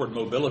any upward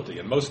mobility.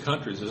 In most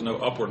countries, there's no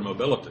upward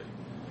mobility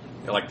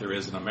like there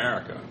is in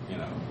America,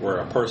 where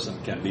a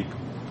person can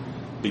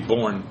be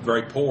born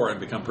very poor and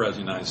become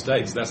president of the United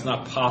States. That's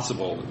not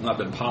possible. It's not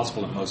been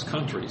possible in most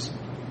countries.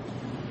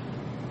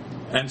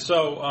 And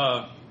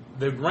so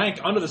the rank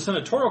under the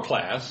senatorial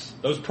class,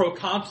 those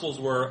proconsuls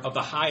were of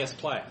the highest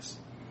class,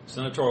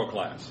 senatorial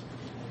class.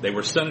 They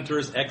were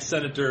senators,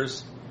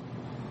 ex-senators.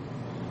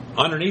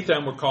 Underneath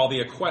them were called the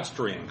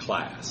equestrian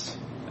class,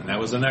 and that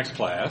was the next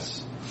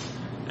class.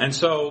 And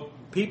so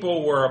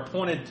people were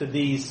appointed to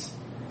these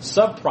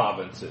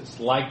sub-provinces,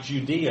 like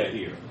Judea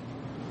here.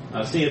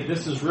 See,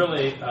 this is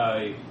really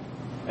a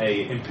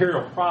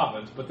imperial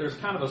province, but there's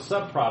kind of a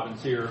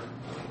sub-province here,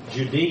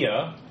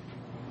 Judea,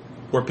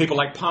 where people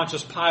like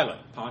Pontius Pilate.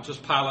 Pontius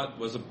Pilate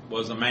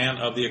was a man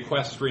of the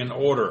equestrian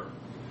order.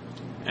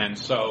 And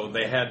so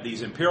they had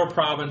these imperial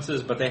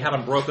provinces, but they had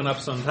them broken up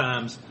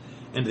sometimes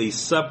into these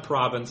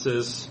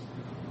sub-provinces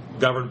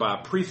governed by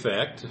a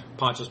prefect.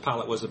 Pontius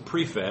Pilate was a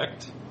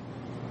prefect.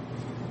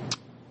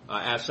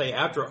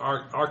 After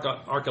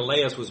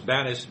Archelaus was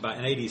banished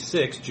in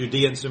 86,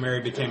 Judea and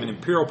Samaria became an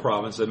imperial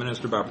province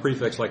administered by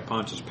prefects like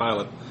Pontius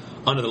Pilate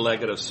under the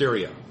legate of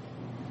Syria.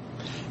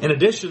 In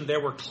addition,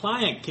 there were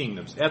client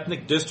kingdoms,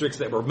 ethnic districts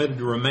that were permitted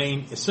to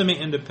remain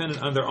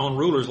semi-independent under their own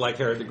rulers like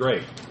Herod the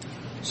Great.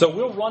 So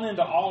we'll run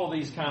into all of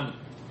these kind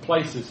of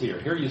places here.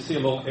 Here you see a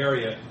little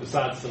area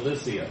besides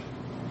Cilicia,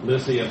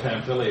 Lycia,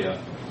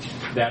 Pamphylia,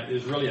 that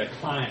is really a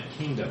client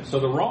kingdom. So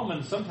the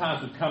Romans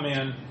sometimes would come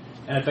in,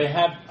 and if they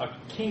had a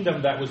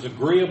kingdom that was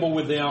agreeable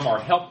with them or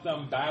helped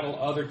them battle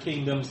other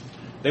kingdoms,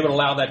 they would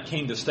allow that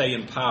king to stay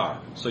in power.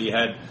 So you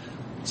had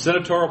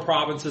senatorial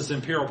provinces,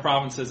 imperial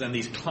provinces, and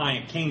these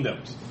client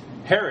kingdoms.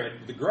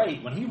 Herod the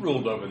Great, when he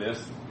ruled over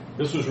this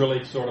was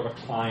really sort of a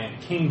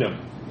client kingdom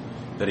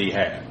that he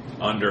had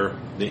under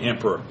the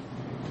emperor.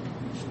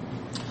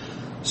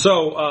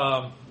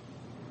 So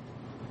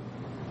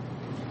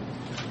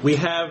we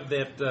have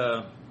that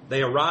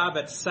they arrive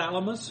at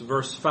Salamis,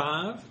 verse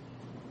 5.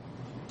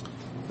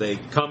 They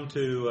come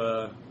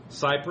to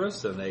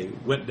Cyprus, and they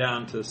went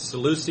down to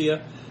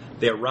Seleucia.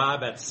 They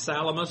arrive at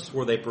Salamis,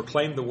 where they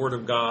proclaimed the word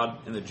of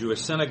God in the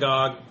Jewish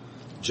synagogue.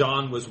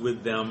 John was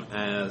with them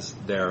as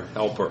their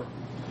helper.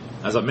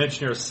 As I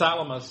mentioned here,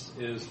 Salamis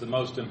is the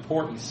most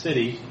important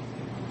city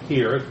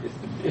here.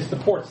 It's the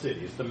port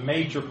city. It's the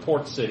major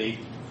port city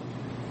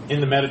in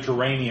the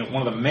Mediterranean,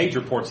 one of the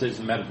major port cities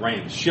in the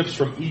Mediterranean. Ships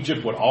from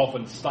Egypt would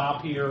often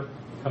stop here,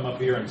 come up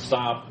here and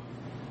stop.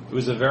 It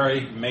was a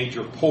very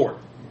major port.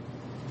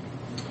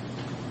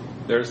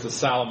 There's the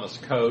Salamis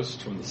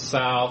coast from the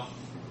south.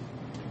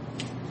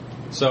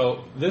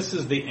 So this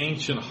is the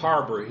ancient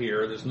harbor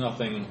here. There's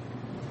nothing,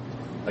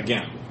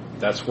 again,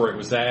 that's where it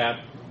was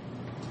at,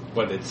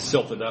 but it's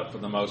silted up for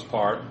the most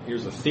part.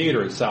 Here's a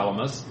theater at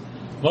Salamis.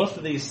 Most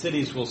of these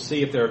cities will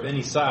see, if they're of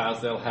any size,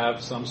 they'll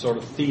have some sort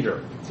of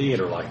theater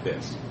like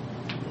this.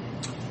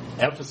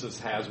 Ephesus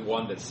has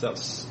one that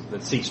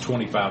seats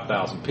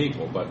 25,000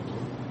 people, but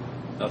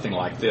nothing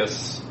like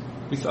this.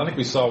 I think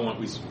we saw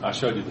one. I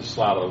showed you the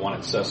slide of the one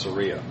at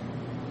Caesarea.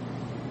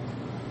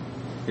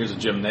 Here's a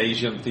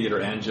gymnasium, theater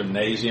and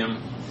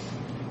gymnasium.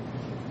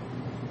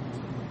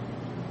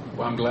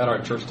 Well, I'm glad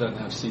our church doesn't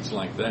have seats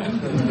like that.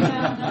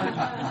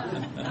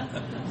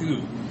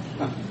 Ooh,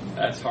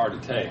 that's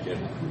hard to take,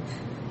 isn't it?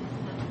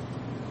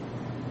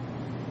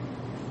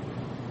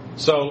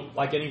 So,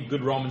 like any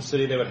good Roman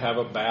city, they would have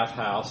a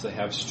bathhouse. They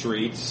have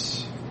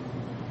streets.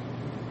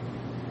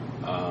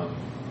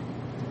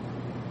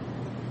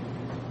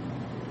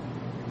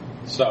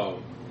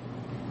 So,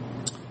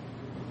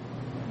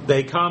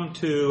 they come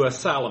to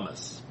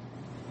Salamis,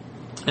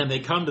 and they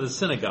come to the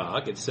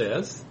synagogue, it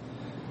says.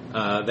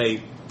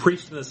 They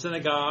preached in the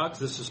synagogues.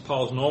 This is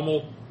Paul's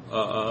normal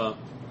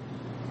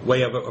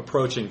way of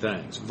approaching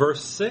things.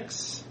 Verse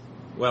 6,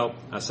 well,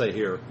 I say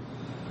here,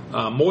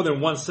 more than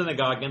one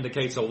synagogue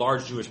indicates a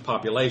large Jewish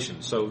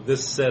population. So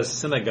this says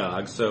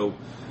synagogue, so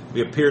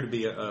we appear to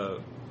be a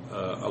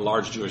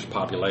large Jewish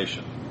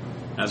population.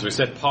 As we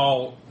said,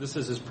 Paul, this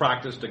is his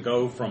practice to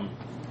go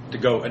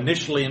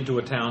initially into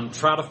a town,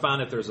 try to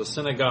find if there's a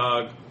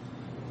synagogue,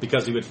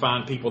 because he would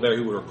find people there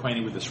who were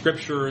acquainted with the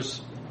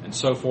scriptures and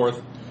so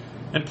forth.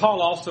 And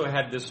Paul also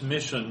had this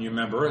mission, you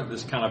remember,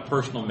 this kind of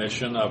personal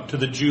mission of to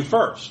the Jew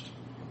first.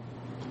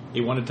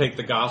 He wanted to take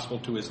the gospel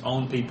to his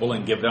own people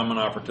and give them an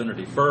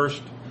opportunity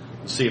first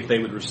to see if they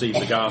would receive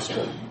the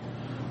gospel.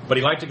 But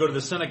he liked to go to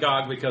the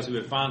synagogue because he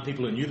would find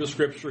people who knew the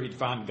Scripture. He'd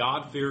find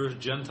God-fearers,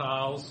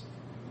 Gentiles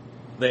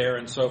there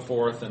and so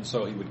forth, and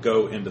so he would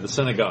go into the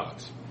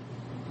synagogues.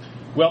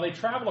 Well, they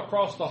traveled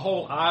across the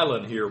whole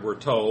island here, we're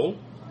told,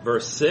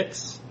 verse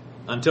 6,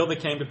 until they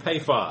came to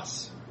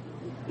Paphos.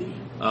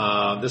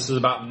 This is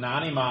about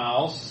 90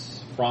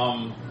 miles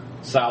from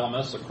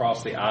Salamis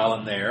across the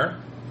island there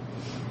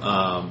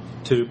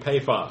to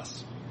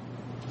Paphos.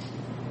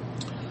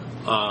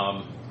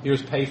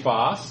 Here's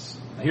Paphos.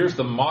 Here's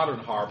the modern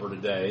harbor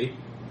today.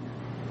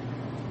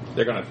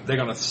 They're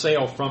gonna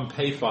sail from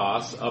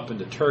Paphos up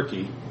into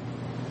Turkey,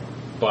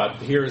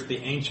 but here's the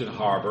ancient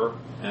harbor,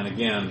 and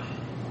again,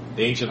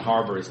 the ancient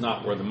harbor is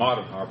not where the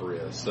modern harbor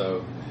is.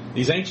 So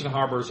these ancient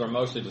harbors are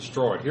mostly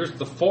destroyed. Here's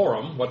the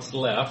Forum, what's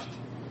left.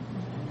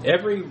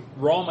 Every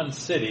Roman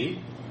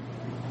city,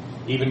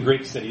 even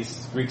Greek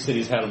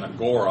cities had an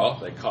agora,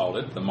 they called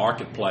it, the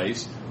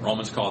marketplace.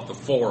 Romans call it the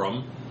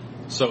Forum.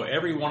 So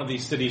every one of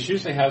these cities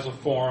usually has a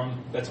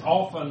forum that's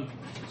often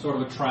sort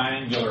of a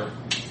triangular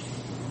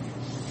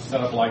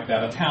setup like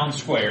that, a town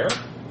square,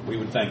 we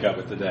would think of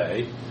it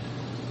today.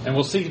 And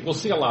we'll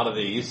see a lot of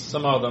these.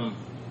 Some of them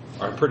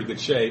are in pretty good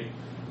shape.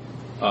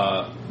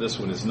 This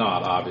one is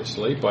not,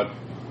 obviously, but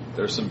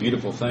there's some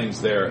beautiful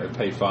things there at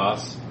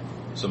Paphos.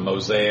 Some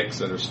mosaics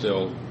that are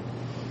still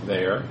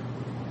there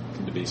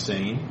to be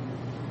seen.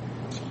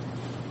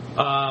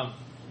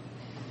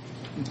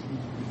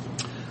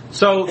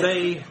 So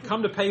they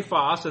come to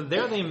Paphos, and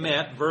there they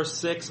met, verse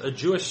 6, a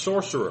Jewish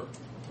sorcerer,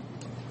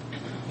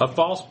 a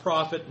false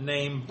prophet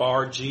named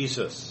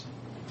Bar-Jesus.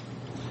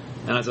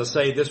 And as I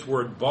say, this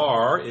word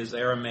Bar is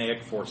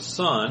Aramaic for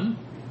son.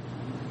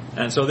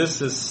 And so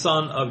this is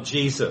son of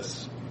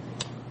Jesus,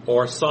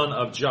 or son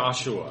of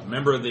Joshua.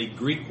 Remember, the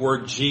Greek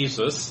word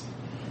Jesus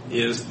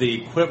is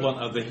the equivalent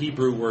of the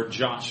Hebrew word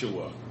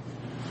Joshua.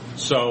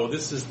 So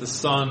this is the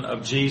son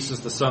of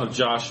Jesus, the son of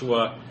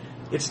Joshua.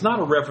 It's not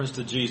a reference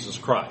to Jesus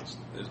Christ.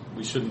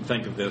 We shouldn't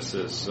think of this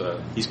as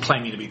he's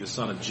claiming to be the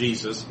son of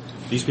Jesus.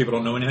 These people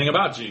don't know anything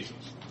about Jesus.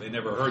 They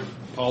never heard.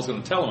 Paul's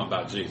going to tell them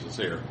about Jesus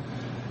here.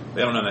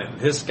 They don't know that.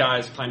 This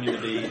guy's claiming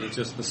to be, it's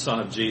just the son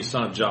of Jesus,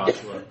 son of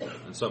Joshua,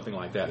 and something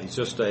like that. He's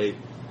just a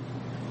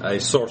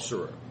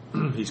sorcerer,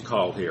 he's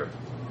called here.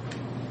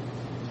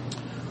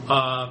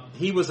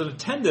 He was an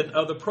attendant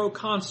of the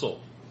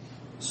proconsul,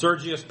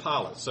 Sergius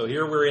Paulus. So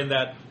here we're in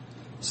that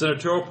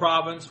senatorial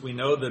province. We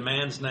know the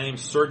man's name,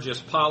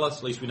 Sergius Paulus.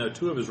 At least we know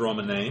two of his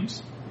Roman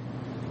names.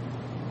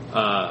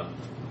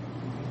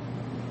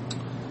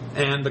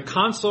 And the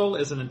consul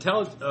is an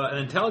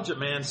intelligent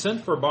man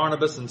sent for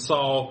Barnabas and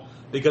Saul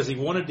because he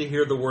wanted to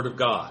hear the word of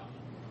God.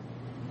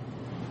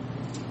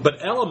 But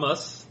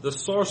Elymas, the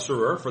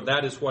sorcerer, for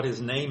that is what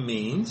his name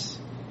means.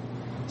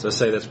 So I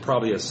say that's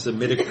probably a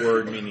Semitic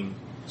word meaning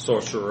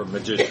sorcerer,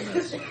 magician,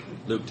 as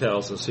Luke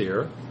tells us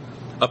here,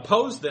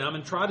 opposed them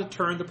and tried to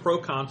turn the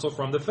proconsul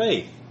from the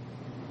faith.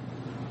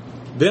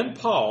 Then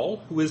Saul,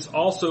 who is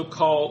also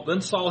called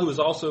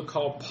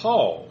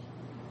Paul.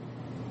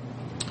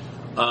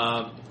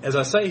 As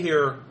I say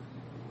here,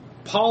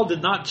 Paul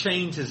did not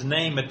change his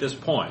name at this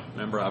point.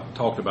 Remember, I've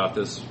talked about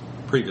this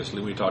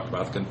previously. We talked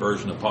about the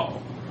conversion of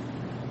Paul.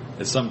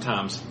 It's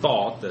sometimes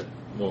thought that,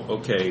 well,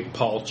 okay,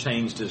 Paul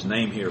changed his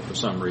name here for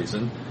some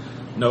reason.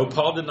 No,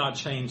 Paul did not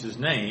change his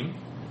name.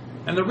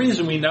 And the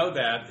reason we know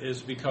that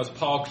is because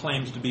Paul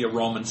claims to be a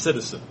Roman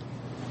citizen.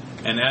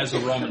 And as a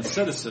Roman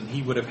citizen,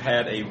 he would have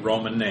had a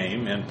Roman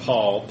name, and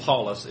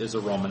Paulus, is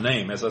a Roman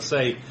name. As I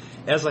say,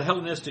 as a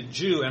Hellenistic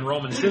Jew and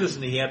Roman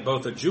citizen, he had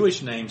both a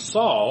Jewish name,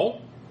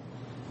 Saul,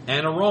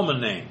 and a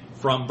Roman name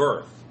from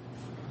birth.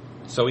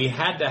 So he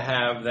had to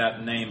have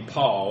that name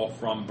Paul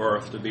from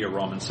birth to be a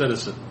Roman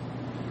citizen.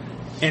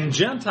 In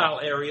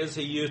Gentile areas,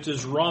 he used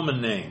his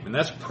Roman name. And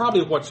that's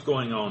probably what's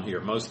going on here.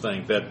 Most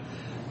think that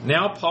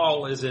now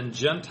Paul is in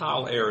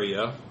Gentile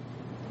area.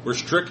 We're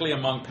strictly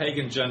among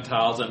pagan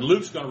Gentiles. And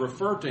Luke's going to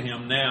refer to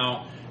him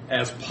now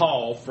as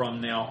Paul from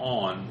now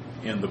on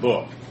in the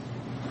book.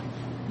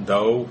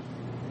 Though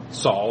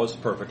Saul is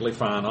perfectly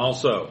fine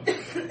also.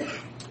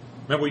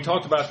 Remember, we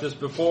talked about this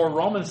before.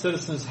 Roman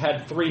citizens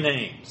had three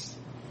names: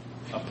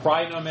 a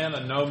praenomen,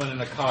 a nomen,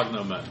 and a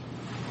cognomen.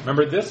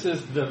 Remember, this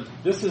is the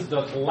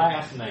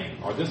last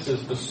name, or this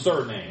is the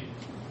surname.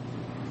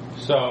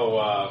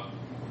 So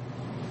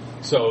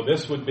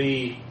this would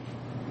be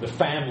the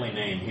family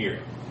name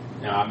here.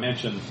 Now, I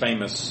mentioned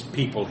famous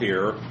people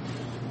here,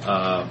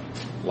 I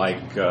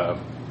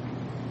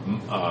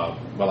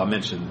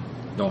mentioned,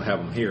 don't have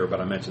them here,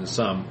 but I mentioned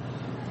some.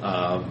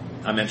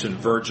 I mentioned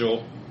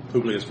Virgil,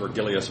 Publius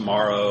Vergilius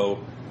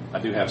Maro. I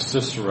do have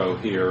Cicero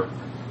here,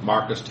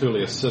 Marcus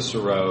Tullius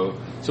Cicero.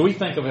 So we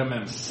think of him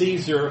as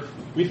Caesar.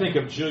 We think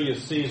of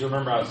Julius Caesar.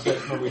 Remember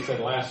we said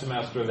last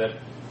semester that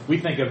we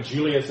think of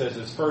Julius as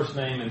his first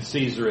name and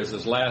Caesar as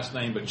his last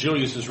name, but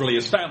Julius is really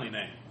his family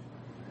name.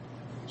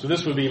 So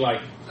this would be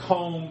like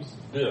Combs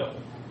Bill.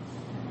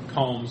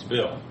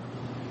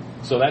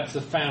 So that's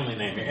the family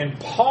name here. And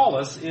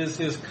Paulus is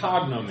his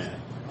cognomen.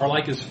 are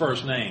like his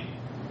first name.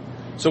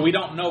 So we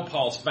don't know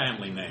Paul's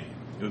family name.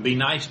 It would be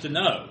nice to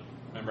know.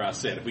 Remember I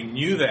said, if we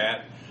knew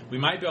that, we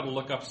might be able to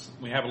look up,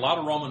 we have a lot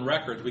of Roman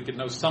records, we could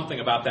know something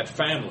about that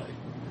family.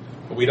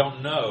 But we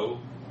don't know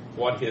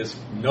what his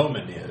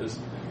nomen is.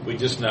 We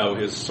just know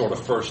his sort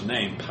of first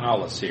name,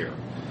 Paulus, here.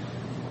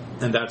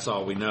 And that's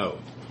all we know.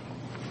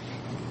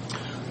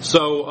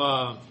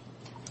 So,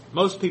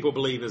 most people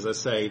believe, as I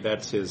say,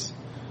 that's his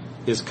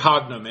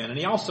cognomen. And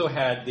he also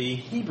had the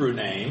Hebrew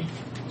name,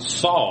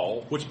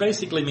 Saul, which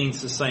basically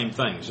means the same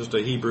thing. It's just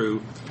a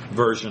Hebrew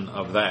version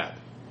of that.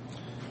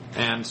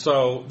 And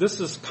so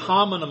this is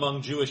common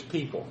among Jewish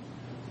people.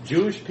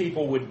 Jewish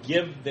people would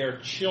give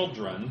their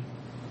children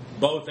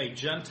both a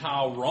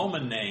Gentile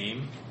Roman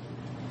name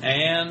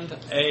and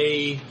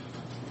a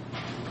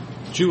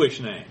Jewish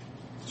name.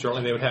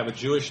 Certainly they would have a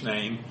Jewish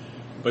name,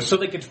 but so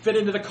they could fit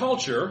into the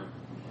culture,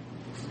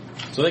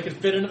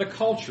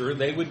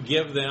 they would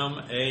give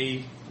them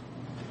a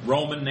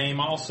Roman name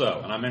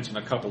also. And I mentioned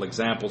a couple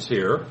examples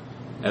here.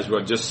 As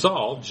we just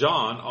saw,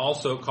 John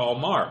also called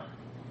Mark.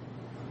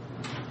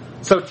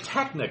 So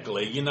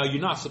technically, you're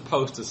not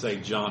supposed to say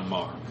John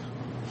Mark.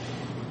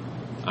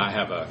 I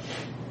have a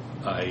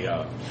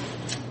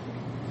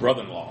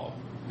brother-in-law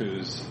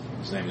his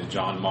name is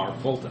John Mark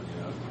Fulton.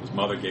 His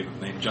mother gave him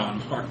the name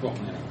John Mark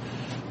Fulton.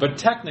 But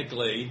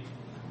technically,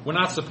 we're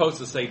not supposed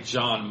to say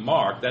John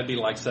Mark. That'd be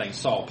like saying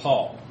Saul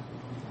Paul.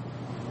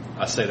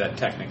 I say that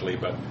technically,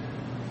 but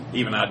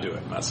even I do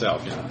it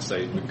myself. I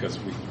say it because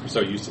we're so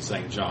used to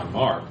saying John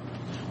Mark.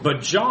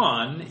 But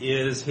John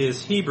is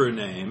his Hebrew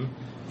name,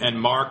 and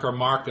Mark or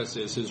Marcus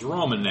is his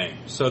Roman name.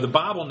 So the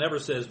Bible never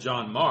says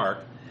John Mark.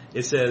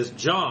 It says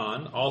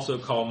John, also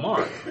called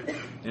Mark,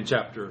 in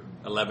chapter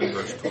 11,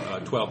 verse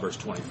 12, verse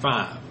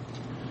 25.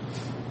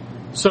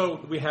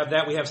 So we have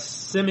that. We have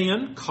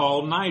Simeon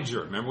called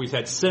Niger. Remember, we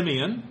had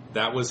Simeon.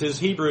 That was his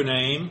Hebrew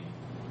name.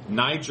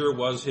 Niger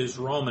was his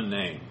Roman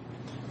name.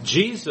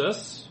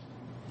 Jesus,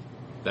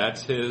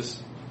 that's his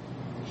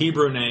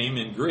Hebrew name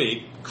in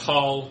Greek,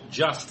 called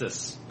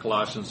Justus,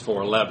 Colossians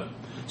 4:11.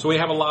 So we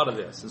have a lot of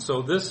this. And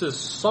so this is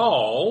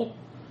Saul,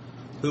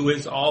 who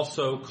is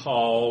also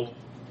called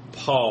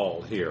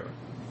Paul here.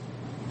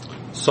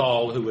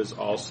 Saul, who is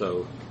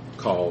also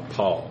called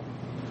Paul.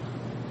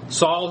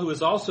 Saul, who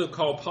is also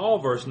called Paul,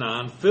 verse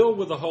 9, filled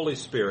with the Holy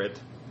Spirit,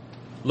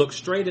 looked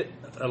straight at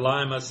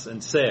Elymas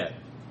and said.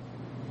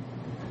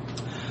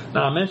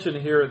 Now I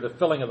mentioned here the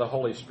filling of the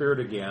Holy Spirit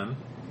again.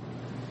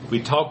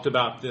 We talked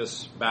about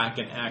this back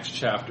in Acts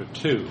chapter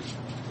 2.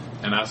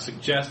 And I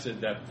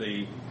suggested that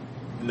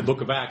in the book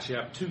of Acts you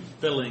have two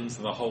fillings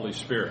of the Holy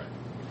Spirit.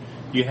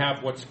 You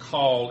have what's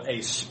called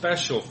a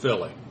special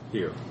filling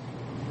here.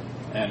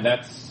 And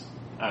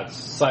I've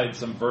cited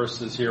some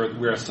verses here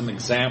where are some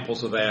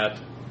examples of that.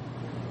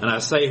 And I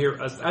say here,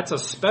 that's a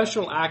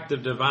special act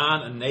of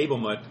divine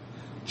enablement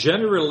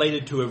generally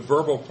related to a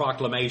verbal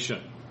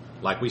proclamation.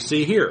 Like we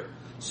see here.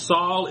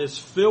 Saul is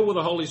filled with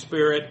the Holy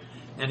Spirit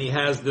and he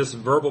has this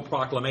verbal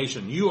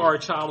proclamation. You are a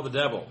child of the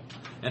devil,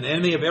 an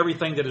enemy of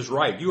everything that is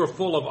right. You are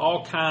full of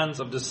all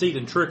kinds of deceit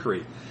and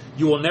trickery.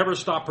 You will never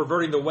stop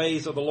perverting the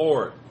ways of the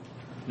Lord.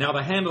 Now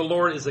the hand of the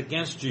Lord is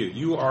against you.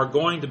 You are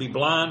going to be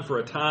blind for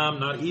a time,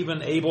 not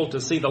even able to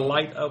see the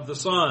light of the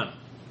sun.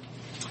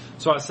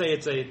 So I say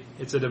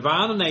it's a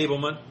divine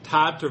enablement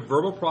tied to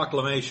verbal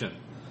proclamation.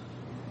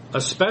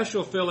 A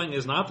special filling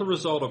is not the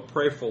result of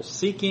prayerful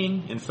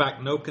seeking. In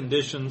fact, no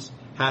conditions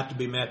have to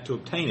be met to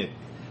obtain it,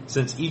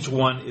 since each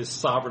one is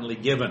sovereignly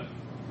given.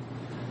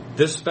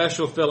 This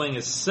special filling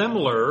is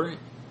similar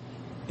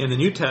in the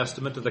New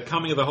Testament to the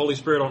coming of the Holy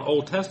Spirit on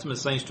Old Testament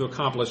saints to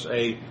accomplish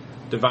a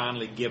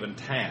divinely given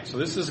task. So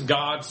this is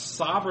God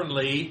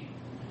sovereignly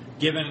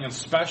giving a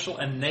special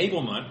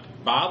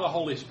enablement by the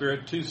Holy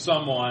Spirit to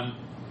someone,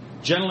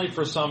 generally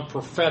for some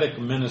prophetic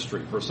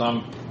ministry, for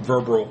some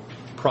verbal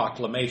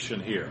proclamation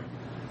here.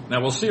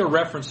 Now we'll see a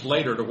reference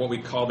later to what we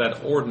call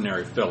that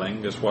ordinary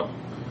filling, is what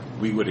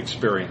we would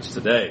experience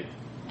today.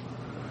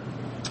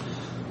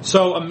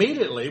 So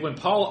immediately when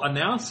Paul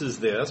announces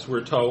this,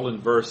 we're told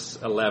in verse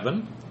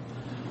 11,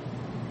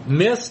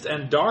 mist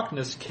and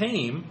darkness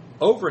came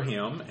over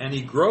him, and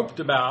he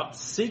groped about,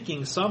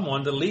 seeking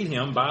someone to lead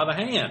him by the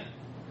hand.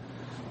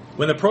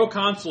 When the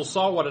proconsul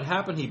saw what had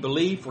happened, he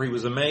believed, for he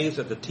was amazed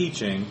at the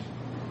teaching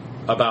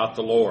about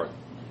the Lord.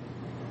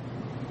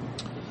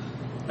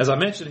 As I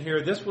mentioned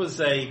here, this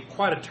was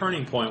quite a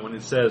turning point when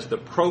it says the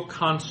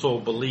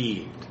proconsul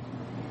believed,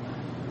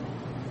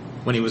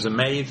 when he was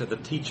amazed at the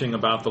teaching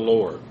about the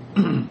Lord.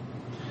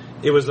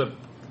 It was,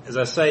 as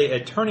I say,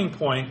 a turning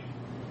point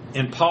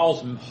in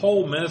Paul's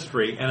whole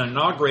ministry and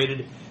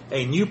inaugurated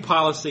a new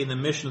policy in the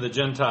mission of the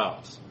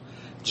Gentiles.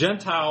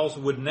 Gentiles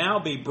would now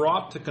be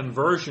brought to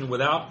conversion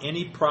without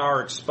any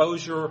prior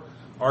exposure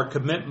or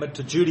commitment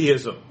to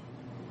Judaism.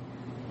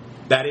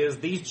 That is,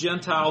 these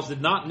Gentiles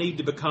did not need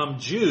to become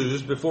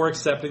Jews before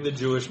accepting the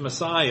Jewish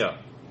Messiah.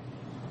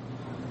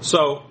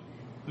 So,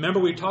 remember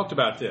we talked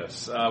about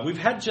this. We've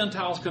had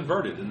Gentiles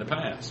converted in the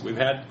past. We've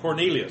had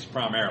Cornelius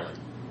primarily,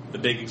 the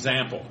big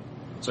example.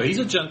 So he's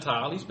a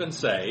Gentile. He's been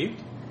saved.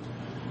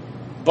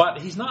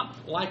 But he's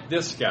not like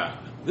this guy.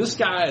 This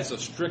guy is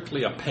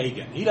strictly a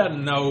pagan. He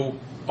doesn't know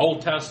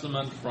Old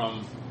Testament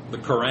from the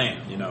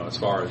Quran, as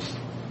far as,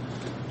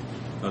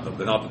 not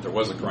that there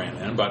was a Quran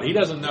then, but he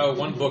doesn't know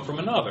one book from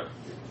another.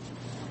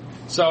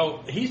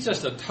 So he's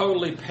just a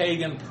totally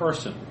pagan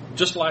person,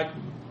 just like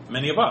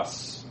many of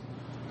us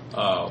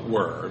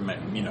were.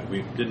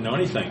 We didn't know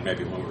anything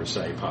maybe when we were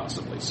saved,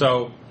 possibly.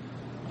 So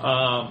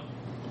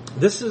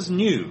this is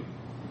new,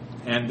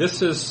 and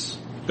this is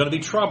going to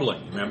be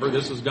troubling. Remember,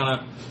 this is going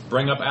to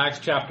bring up Acts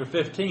chapter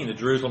 15, the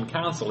Jerusalem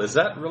Council. Is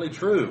that really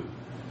true?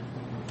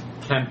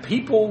 Can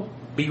people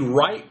be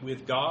right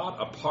with God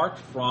apart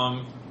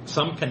from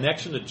some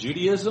connection to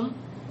Judaism?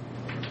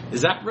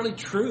 Is that really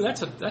true?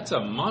 That's a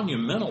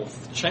monumental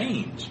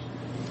change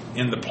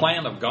in the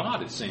plan of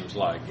God, it seems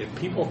like. If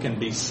people can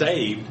be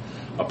saved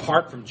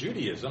apart from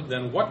Judaism,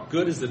 then what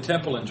good is the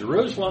temple in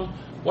Jerusalem?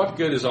 What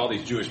good is all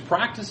these Jewish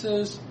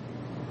practices?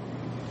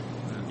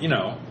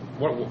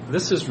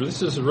 This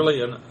is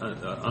really an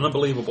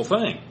unbelievable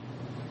thing.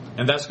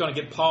 And that's going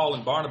to get Paul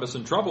and Barnabas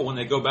in trouble when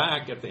they go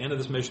back at the end of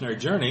this missionary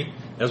journey,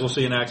 as we'll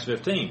see in Acts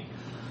 15.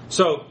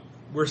 So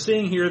we're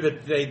seeing here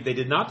that they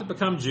did not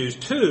become Jews.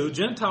 2,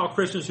 Gentile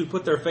Christians who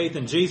put their faith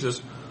in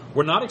Jesus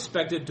were not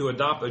expected to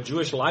adopt a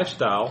Jewish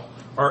lifestyle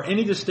or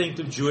any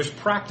distinctive Jewish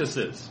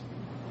practices.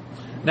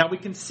 Now we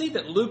can see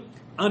that Luke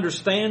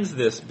understands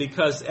this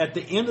because at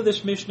the end of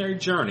this missionary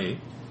journey,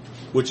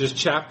 which is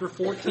chapter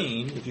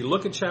 14, if you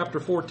look at chapter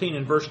 14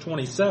 and verse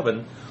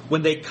 27,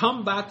 when they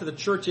come back to the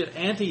church at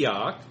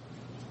Antioch,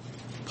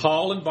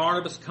 Paul and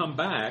Barnabas come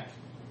back,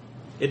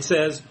 it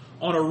says,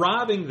 on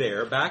arriving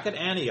there, back at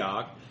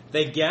Antioch,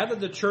 they gathered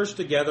the church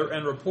together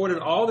and reported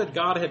all that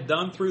God had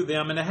done through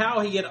them and how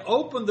he had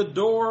opened a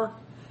door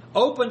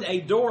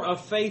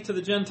of faith to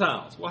the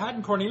Gentiles. Well,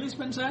 hadn't Cornelius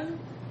been saved?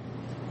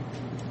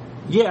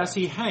 Yes,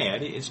 he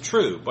had. It's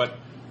true. But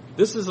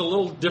this is a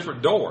little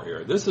different door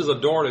here. This is a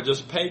door to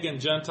just pagan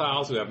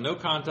Gentiles who have no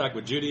contact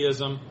with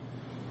Judaism.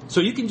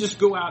 So you can just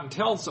go out and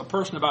tell a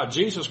person about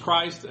Jesus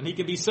Christ and he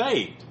can be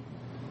saved.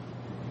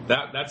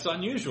 That's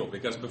unusual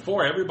because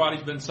before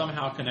everybody's been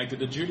somehow connected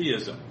to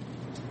Judaism.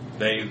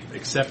 They've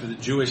accepted the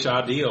Jewish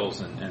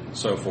ideals and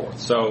so forth.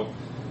 So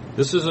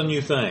this is a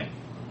new thing.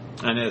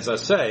 And as I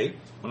say,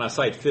 when I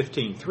cite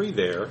 15:3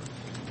 there,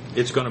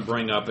 it's going to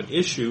bring up an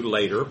issue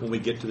later when we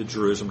get to the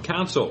Jerusalem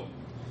Council.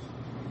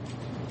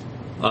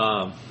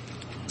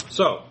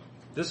 So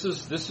this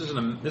is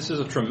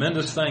a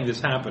tremendous thing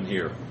that's happened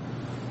here.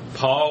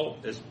 Paul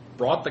has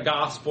brought the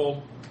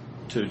gospel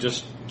to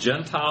just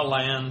Gentile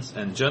lands,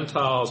 and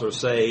Gentiles are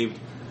saved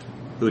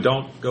who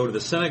don't go to the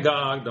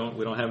synagogue.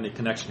 We don't have any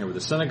connection here with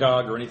the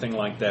synagogue or anything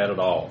like that at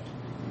all.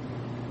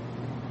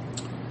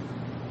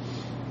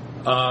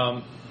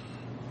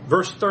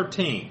 Verse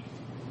 13.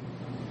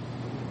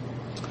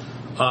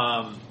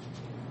 From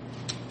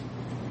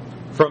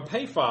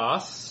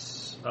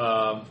Paphos,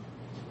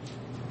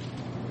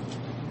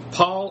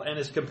 Paul and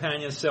his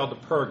companions sailed to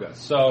Perga.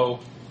 So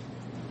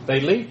they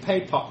leave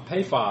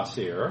Paphos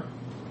here,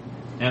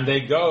 and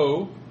they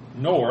go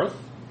north.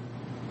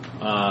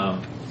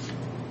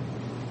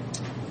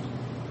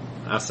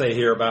 I say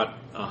here about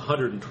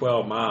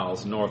 112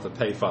 miles north of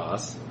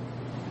Paphos.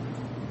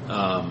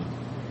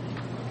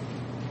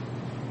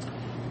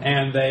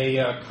 And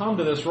they come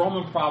to this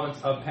Roman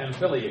province of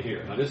Pamphylia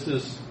here. Now this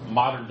is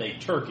modern-day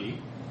Turkey.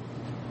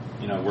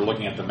 We're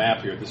looking at the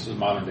map here. This is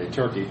modern-day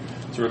Turkey.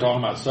 So we're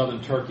talking about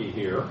southern Turkey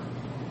here.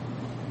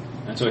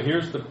 And so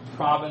here's the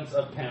province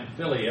of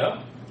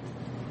Pamphylia.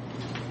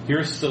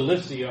 Here's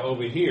Cilicia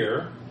over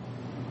here,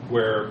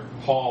 where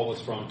Paul was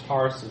from,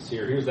 Tarsus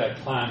here. Here's that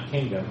Client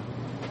Kingdom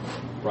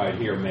right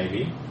here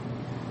maybe.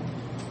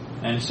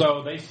 And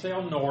so they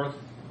sail north,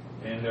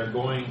 and they're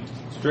going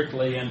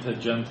strictly into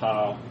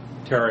Gentile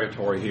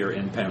territory here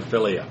in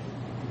Pamphylia.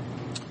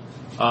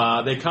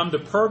 They come to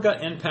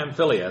Perga in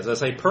Pamphylia. As I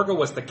say, Perga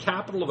was the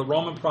capital of the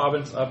Roman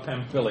province of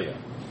Pamphylia.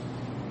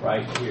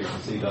 Right here, you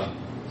can see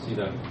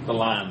the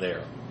line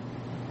there.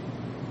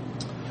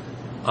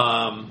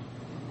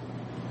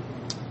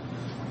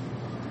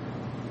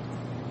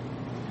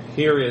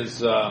 Here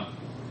is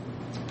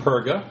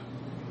Perga.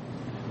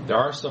 There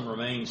are some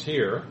remains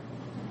here.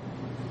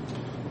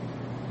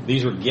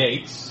 These are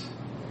gates.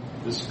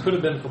 This could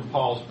have been from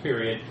Paul's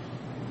period.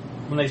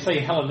 When they say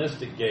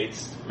Hellenistic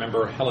gates,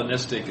 remember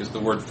Hellenistic is the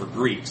word for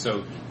Greek.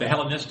 So the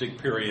Hellenistic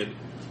period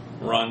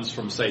runs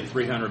from, say,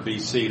 300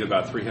 BC to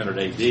about 300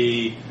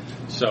 AD.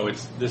 So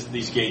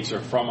these gates are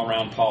from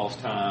around Paul's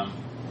time.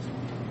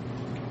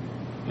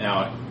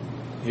 Now,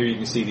 here you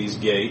can see these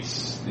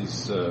gates,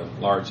 these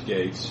large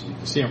gates. You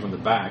can see them from the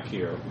back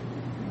here.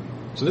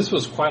 So this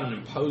was quite an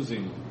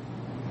imposing,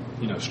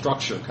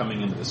 structure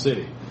coming into the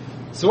city.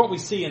 So what we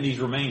see in these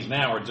remains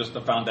now are just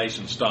the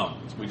foundation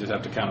stones. We just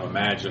have to kind of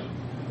imagine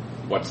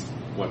what's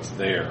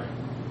there.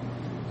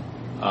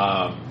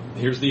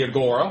 Here's the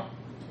agora,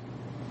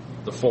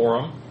 the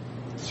forum,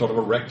 sort of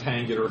a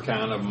rectangular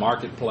kind of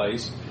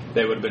marketplace.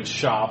 There would have been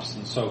shops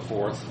and so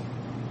forth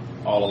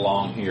all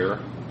along here.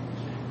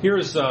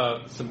 Here's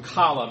some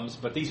columns,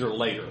 but these are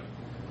later.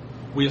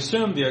 we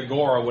assume the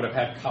agora would have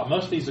had,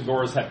 most of these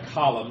agoras had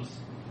columns.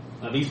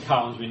 Now these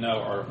columns we know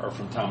are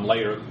from time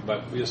later,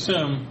 but we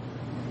assume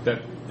that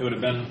it would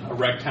have been a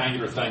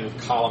rectangular thing with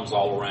columns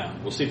all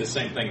around. We'll see the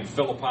same thing in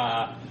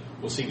Philippi.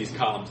 We'll see these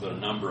columns at a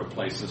number of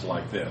places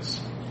like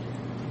this.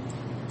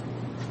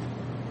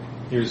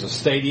 Here's a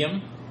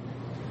stadium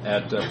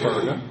at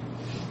Perga.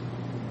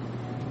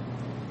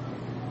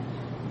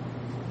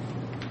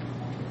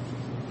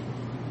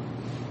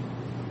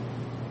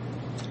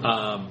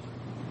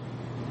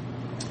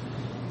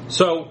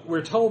 So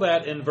we're told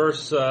that in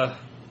verse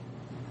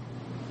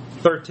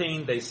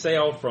 13, they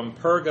sailed from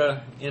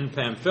Perga in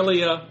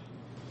Pamphylia,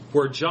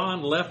 where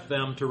John left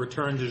them to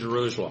return to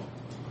Jerusalem.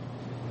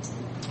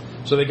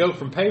 So they go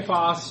from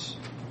Paphos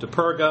to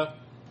Perga,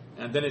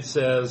 and then it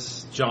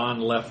says John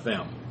left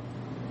them.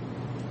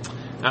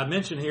 I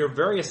mentioned here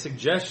various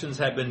suggestions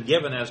have been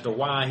given as to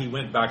why he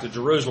went back to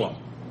Jerusalem.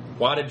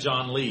 Why did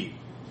John leave?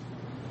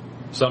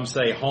 Some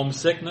say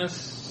homesickness.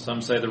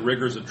 Some say the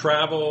rigors of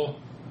travel.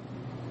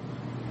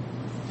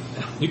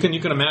 You can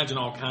imagine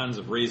all kinds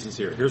of reasons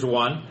here. Here's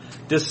one.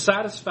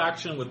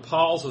 Dissatisfaction with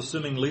Paul's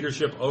assuming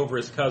leadership over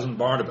his cousin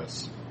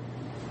Barnabas.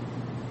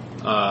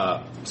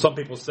 Some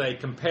people say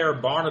compare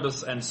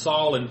Barnabas and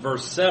Saul in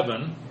verse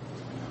 7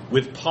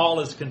 with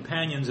Paul as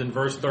companions in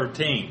verse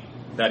 13.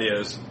 That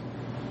is,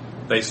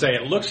 they say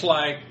it looks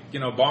like,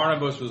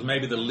 Barnabas was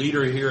maybe the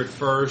leader here at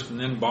first, and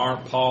then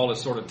Paul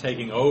is sort of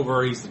taking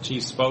over. He's the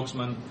chief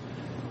spokesman.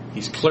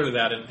 He's clear to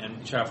that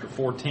in chapter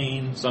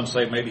 14. Some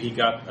say maybe he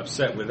got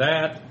upset with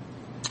that.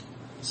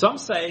 Some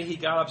say he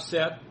got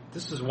upset.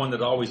 This is one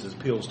that always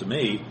appeals to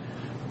me.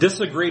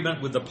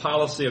 Disagreement with the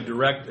policy of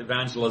direct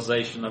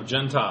evangelization of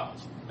Gentiles.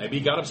 Maybe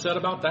he got upset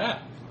about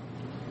that.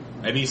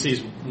 Maybe he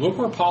sees, look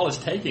where Paul is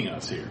taking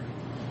us here.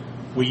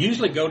 We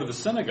usually go to the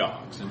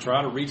synagogues and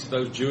try to reach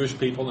those Jewish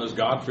people and those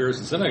God-fearers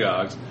in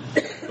synagogues.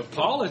 But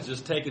Paul is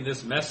just taking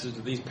this message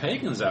to these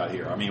pagans out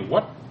here. I mean,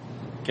 what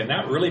can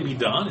that really be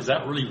done? Is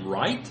that really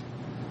right?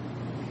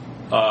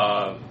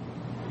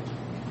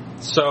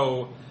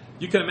 So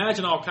you can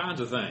imagine all kinds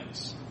of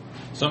things.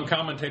 Some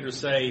commentators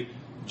say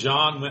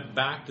John went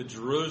back to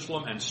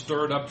Jerusalem and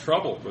stirred up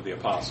trouble for the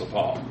Apostle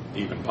Paul,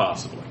 even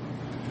possibly.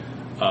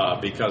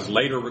 Because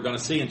later we're going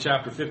to see in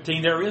chapter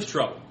 15 there is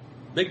trouble,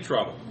 big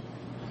trouble,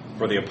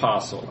 for the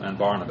Apostle and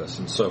Barnabas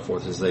and so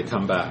forth as they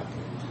come back.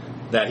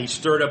 That he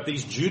stirred up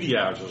these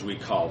Judaizers, we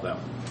call them,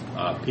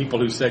 people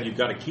who said you've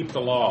got to keep the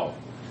law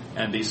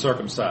and be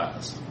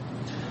circumcised.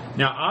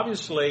 Now,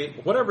 obviously,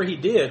 whatever he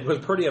did was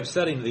pretty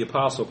upsetting to the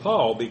Apostle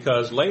Paul,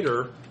 because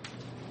later,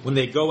 when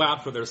they go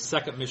out for their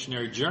second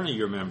missionary journey,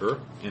 you remember,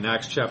 in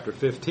Acts chapter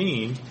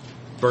 15,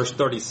 verse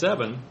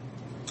 37,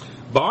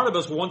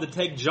 Barnabas wanted to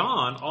take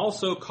John,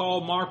 also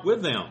called Mark,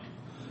 with them.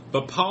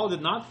 But Paul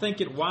did not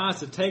think it wise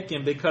to take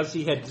him because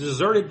he had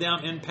deserted them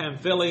in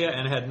Pamphylia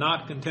and had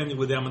not continued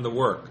with them in the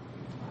work.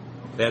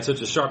 They had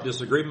such a sharp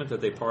disagreement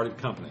that they parted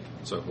company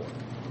and so forth.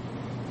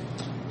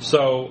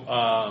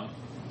 So,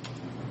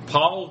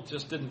 Paul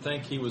just didn't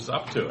think he was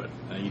up to it.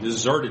 He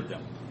deserted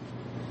them.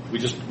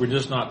 We're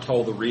just not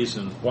told the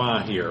reason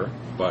why here,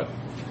 but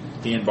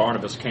he and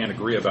Barnabas can't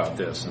agree about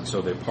this, and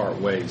so they part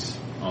ways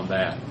on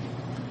that.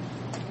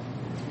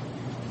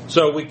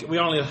 So we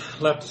only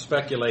left to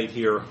speculate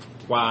here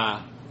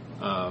why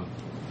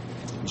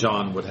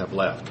John would have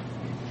left.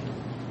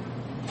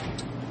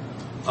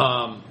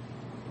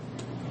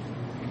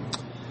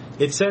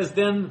 It says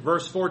then,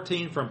 verse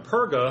 14, from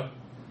Perga,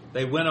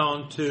 they went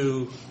on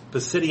to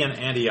Pisidian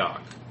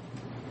Antioch.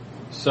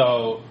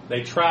 So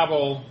they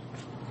travel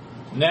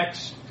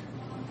next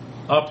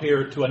up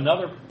here to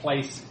another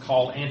place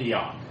called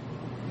Antioch.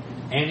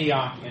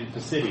 Antioch in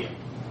Pisidia.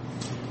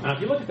 Now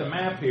if you look at the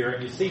map here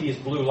and you see these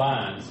blue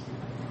lines,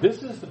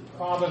 this is the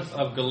province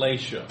of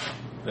Galatia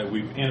that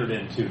we've entered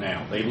into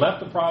now. They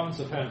left the province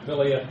of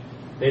Pamphylia.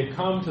 They've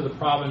come to the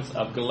province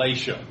of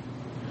Galatia.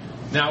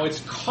 Now it's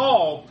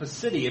called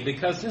Pisidia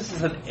because this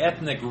is an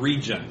ethnic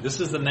region.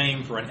 This is the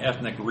name for an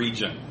ethnic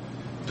region.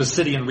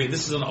 Pisidian region.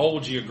 This is an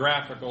old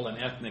geographical and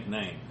ethnic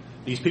name.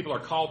 These people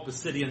are called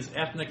Pisidians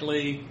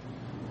ethnically,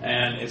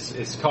 and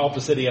it's called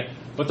Pisidia.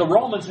 But the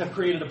Romans have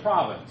created a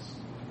province.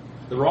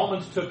 The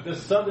Romans took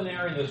this southern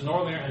area and this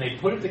northern area, and they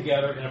put it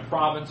together in a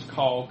province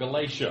called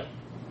Galatia.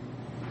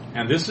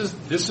 And this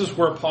is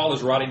where Paul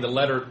is writing the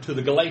letter to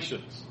the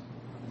Galatians.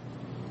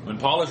 When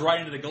Paul is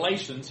writing to the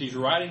Galatians, he's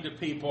writing to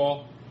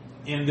people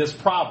in this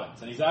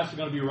province. And he's actually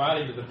going to be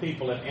writing to the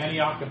people at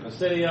Antioch and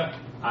Pisidia,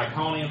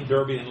 Iconium,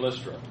 Derbe, and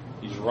Lystra.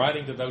 He's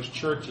writing to those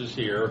churches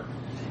here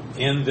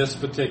in this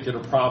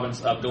particular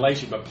province of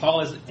Galatia. But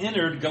Paul has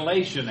entered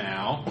Galatia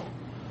now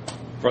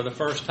for the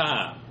first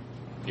time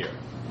here.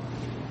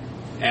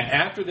 And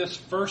after this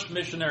first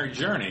missionary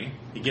journey,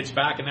 he gets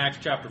back in Acts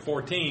chapter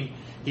 14,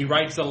 he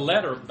writes a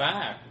letter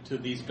back to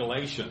these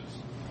Galatians.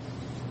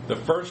 The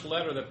first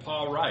letter that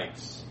Paul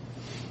writes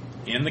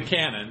in the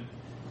canon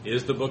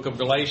is the book of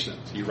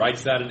Galatians. He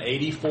writes that in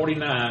AD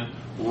 49,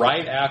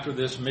 right after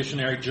this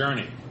missionary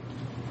journey.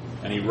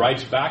 And he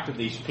writes back to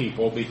these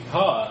people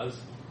because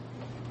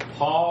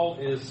Paul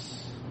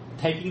is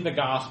taking the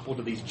gospel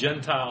to these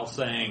Gentiles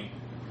saying,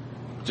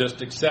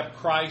 just accept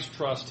Christ,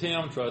 trust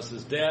Him, trust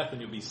His death,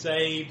 and you'll be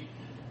saved.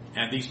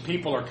 And these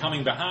people are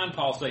coming behind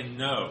Paul saying,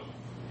 no,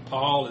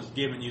 Paul is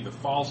giving you the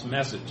false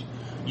message.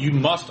 You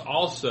must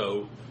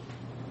also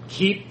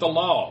keep the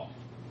law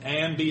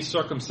and be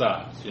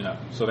circumcised,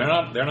 So they're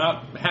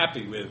not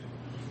happy with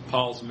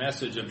Paul's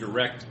message of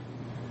direct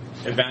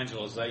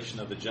evangelization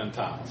of the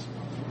Gentiles.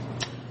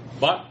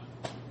 But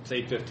it's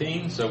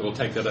 8:15, so we'll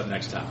take that up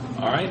next time.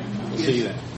 All right? We'll see you then.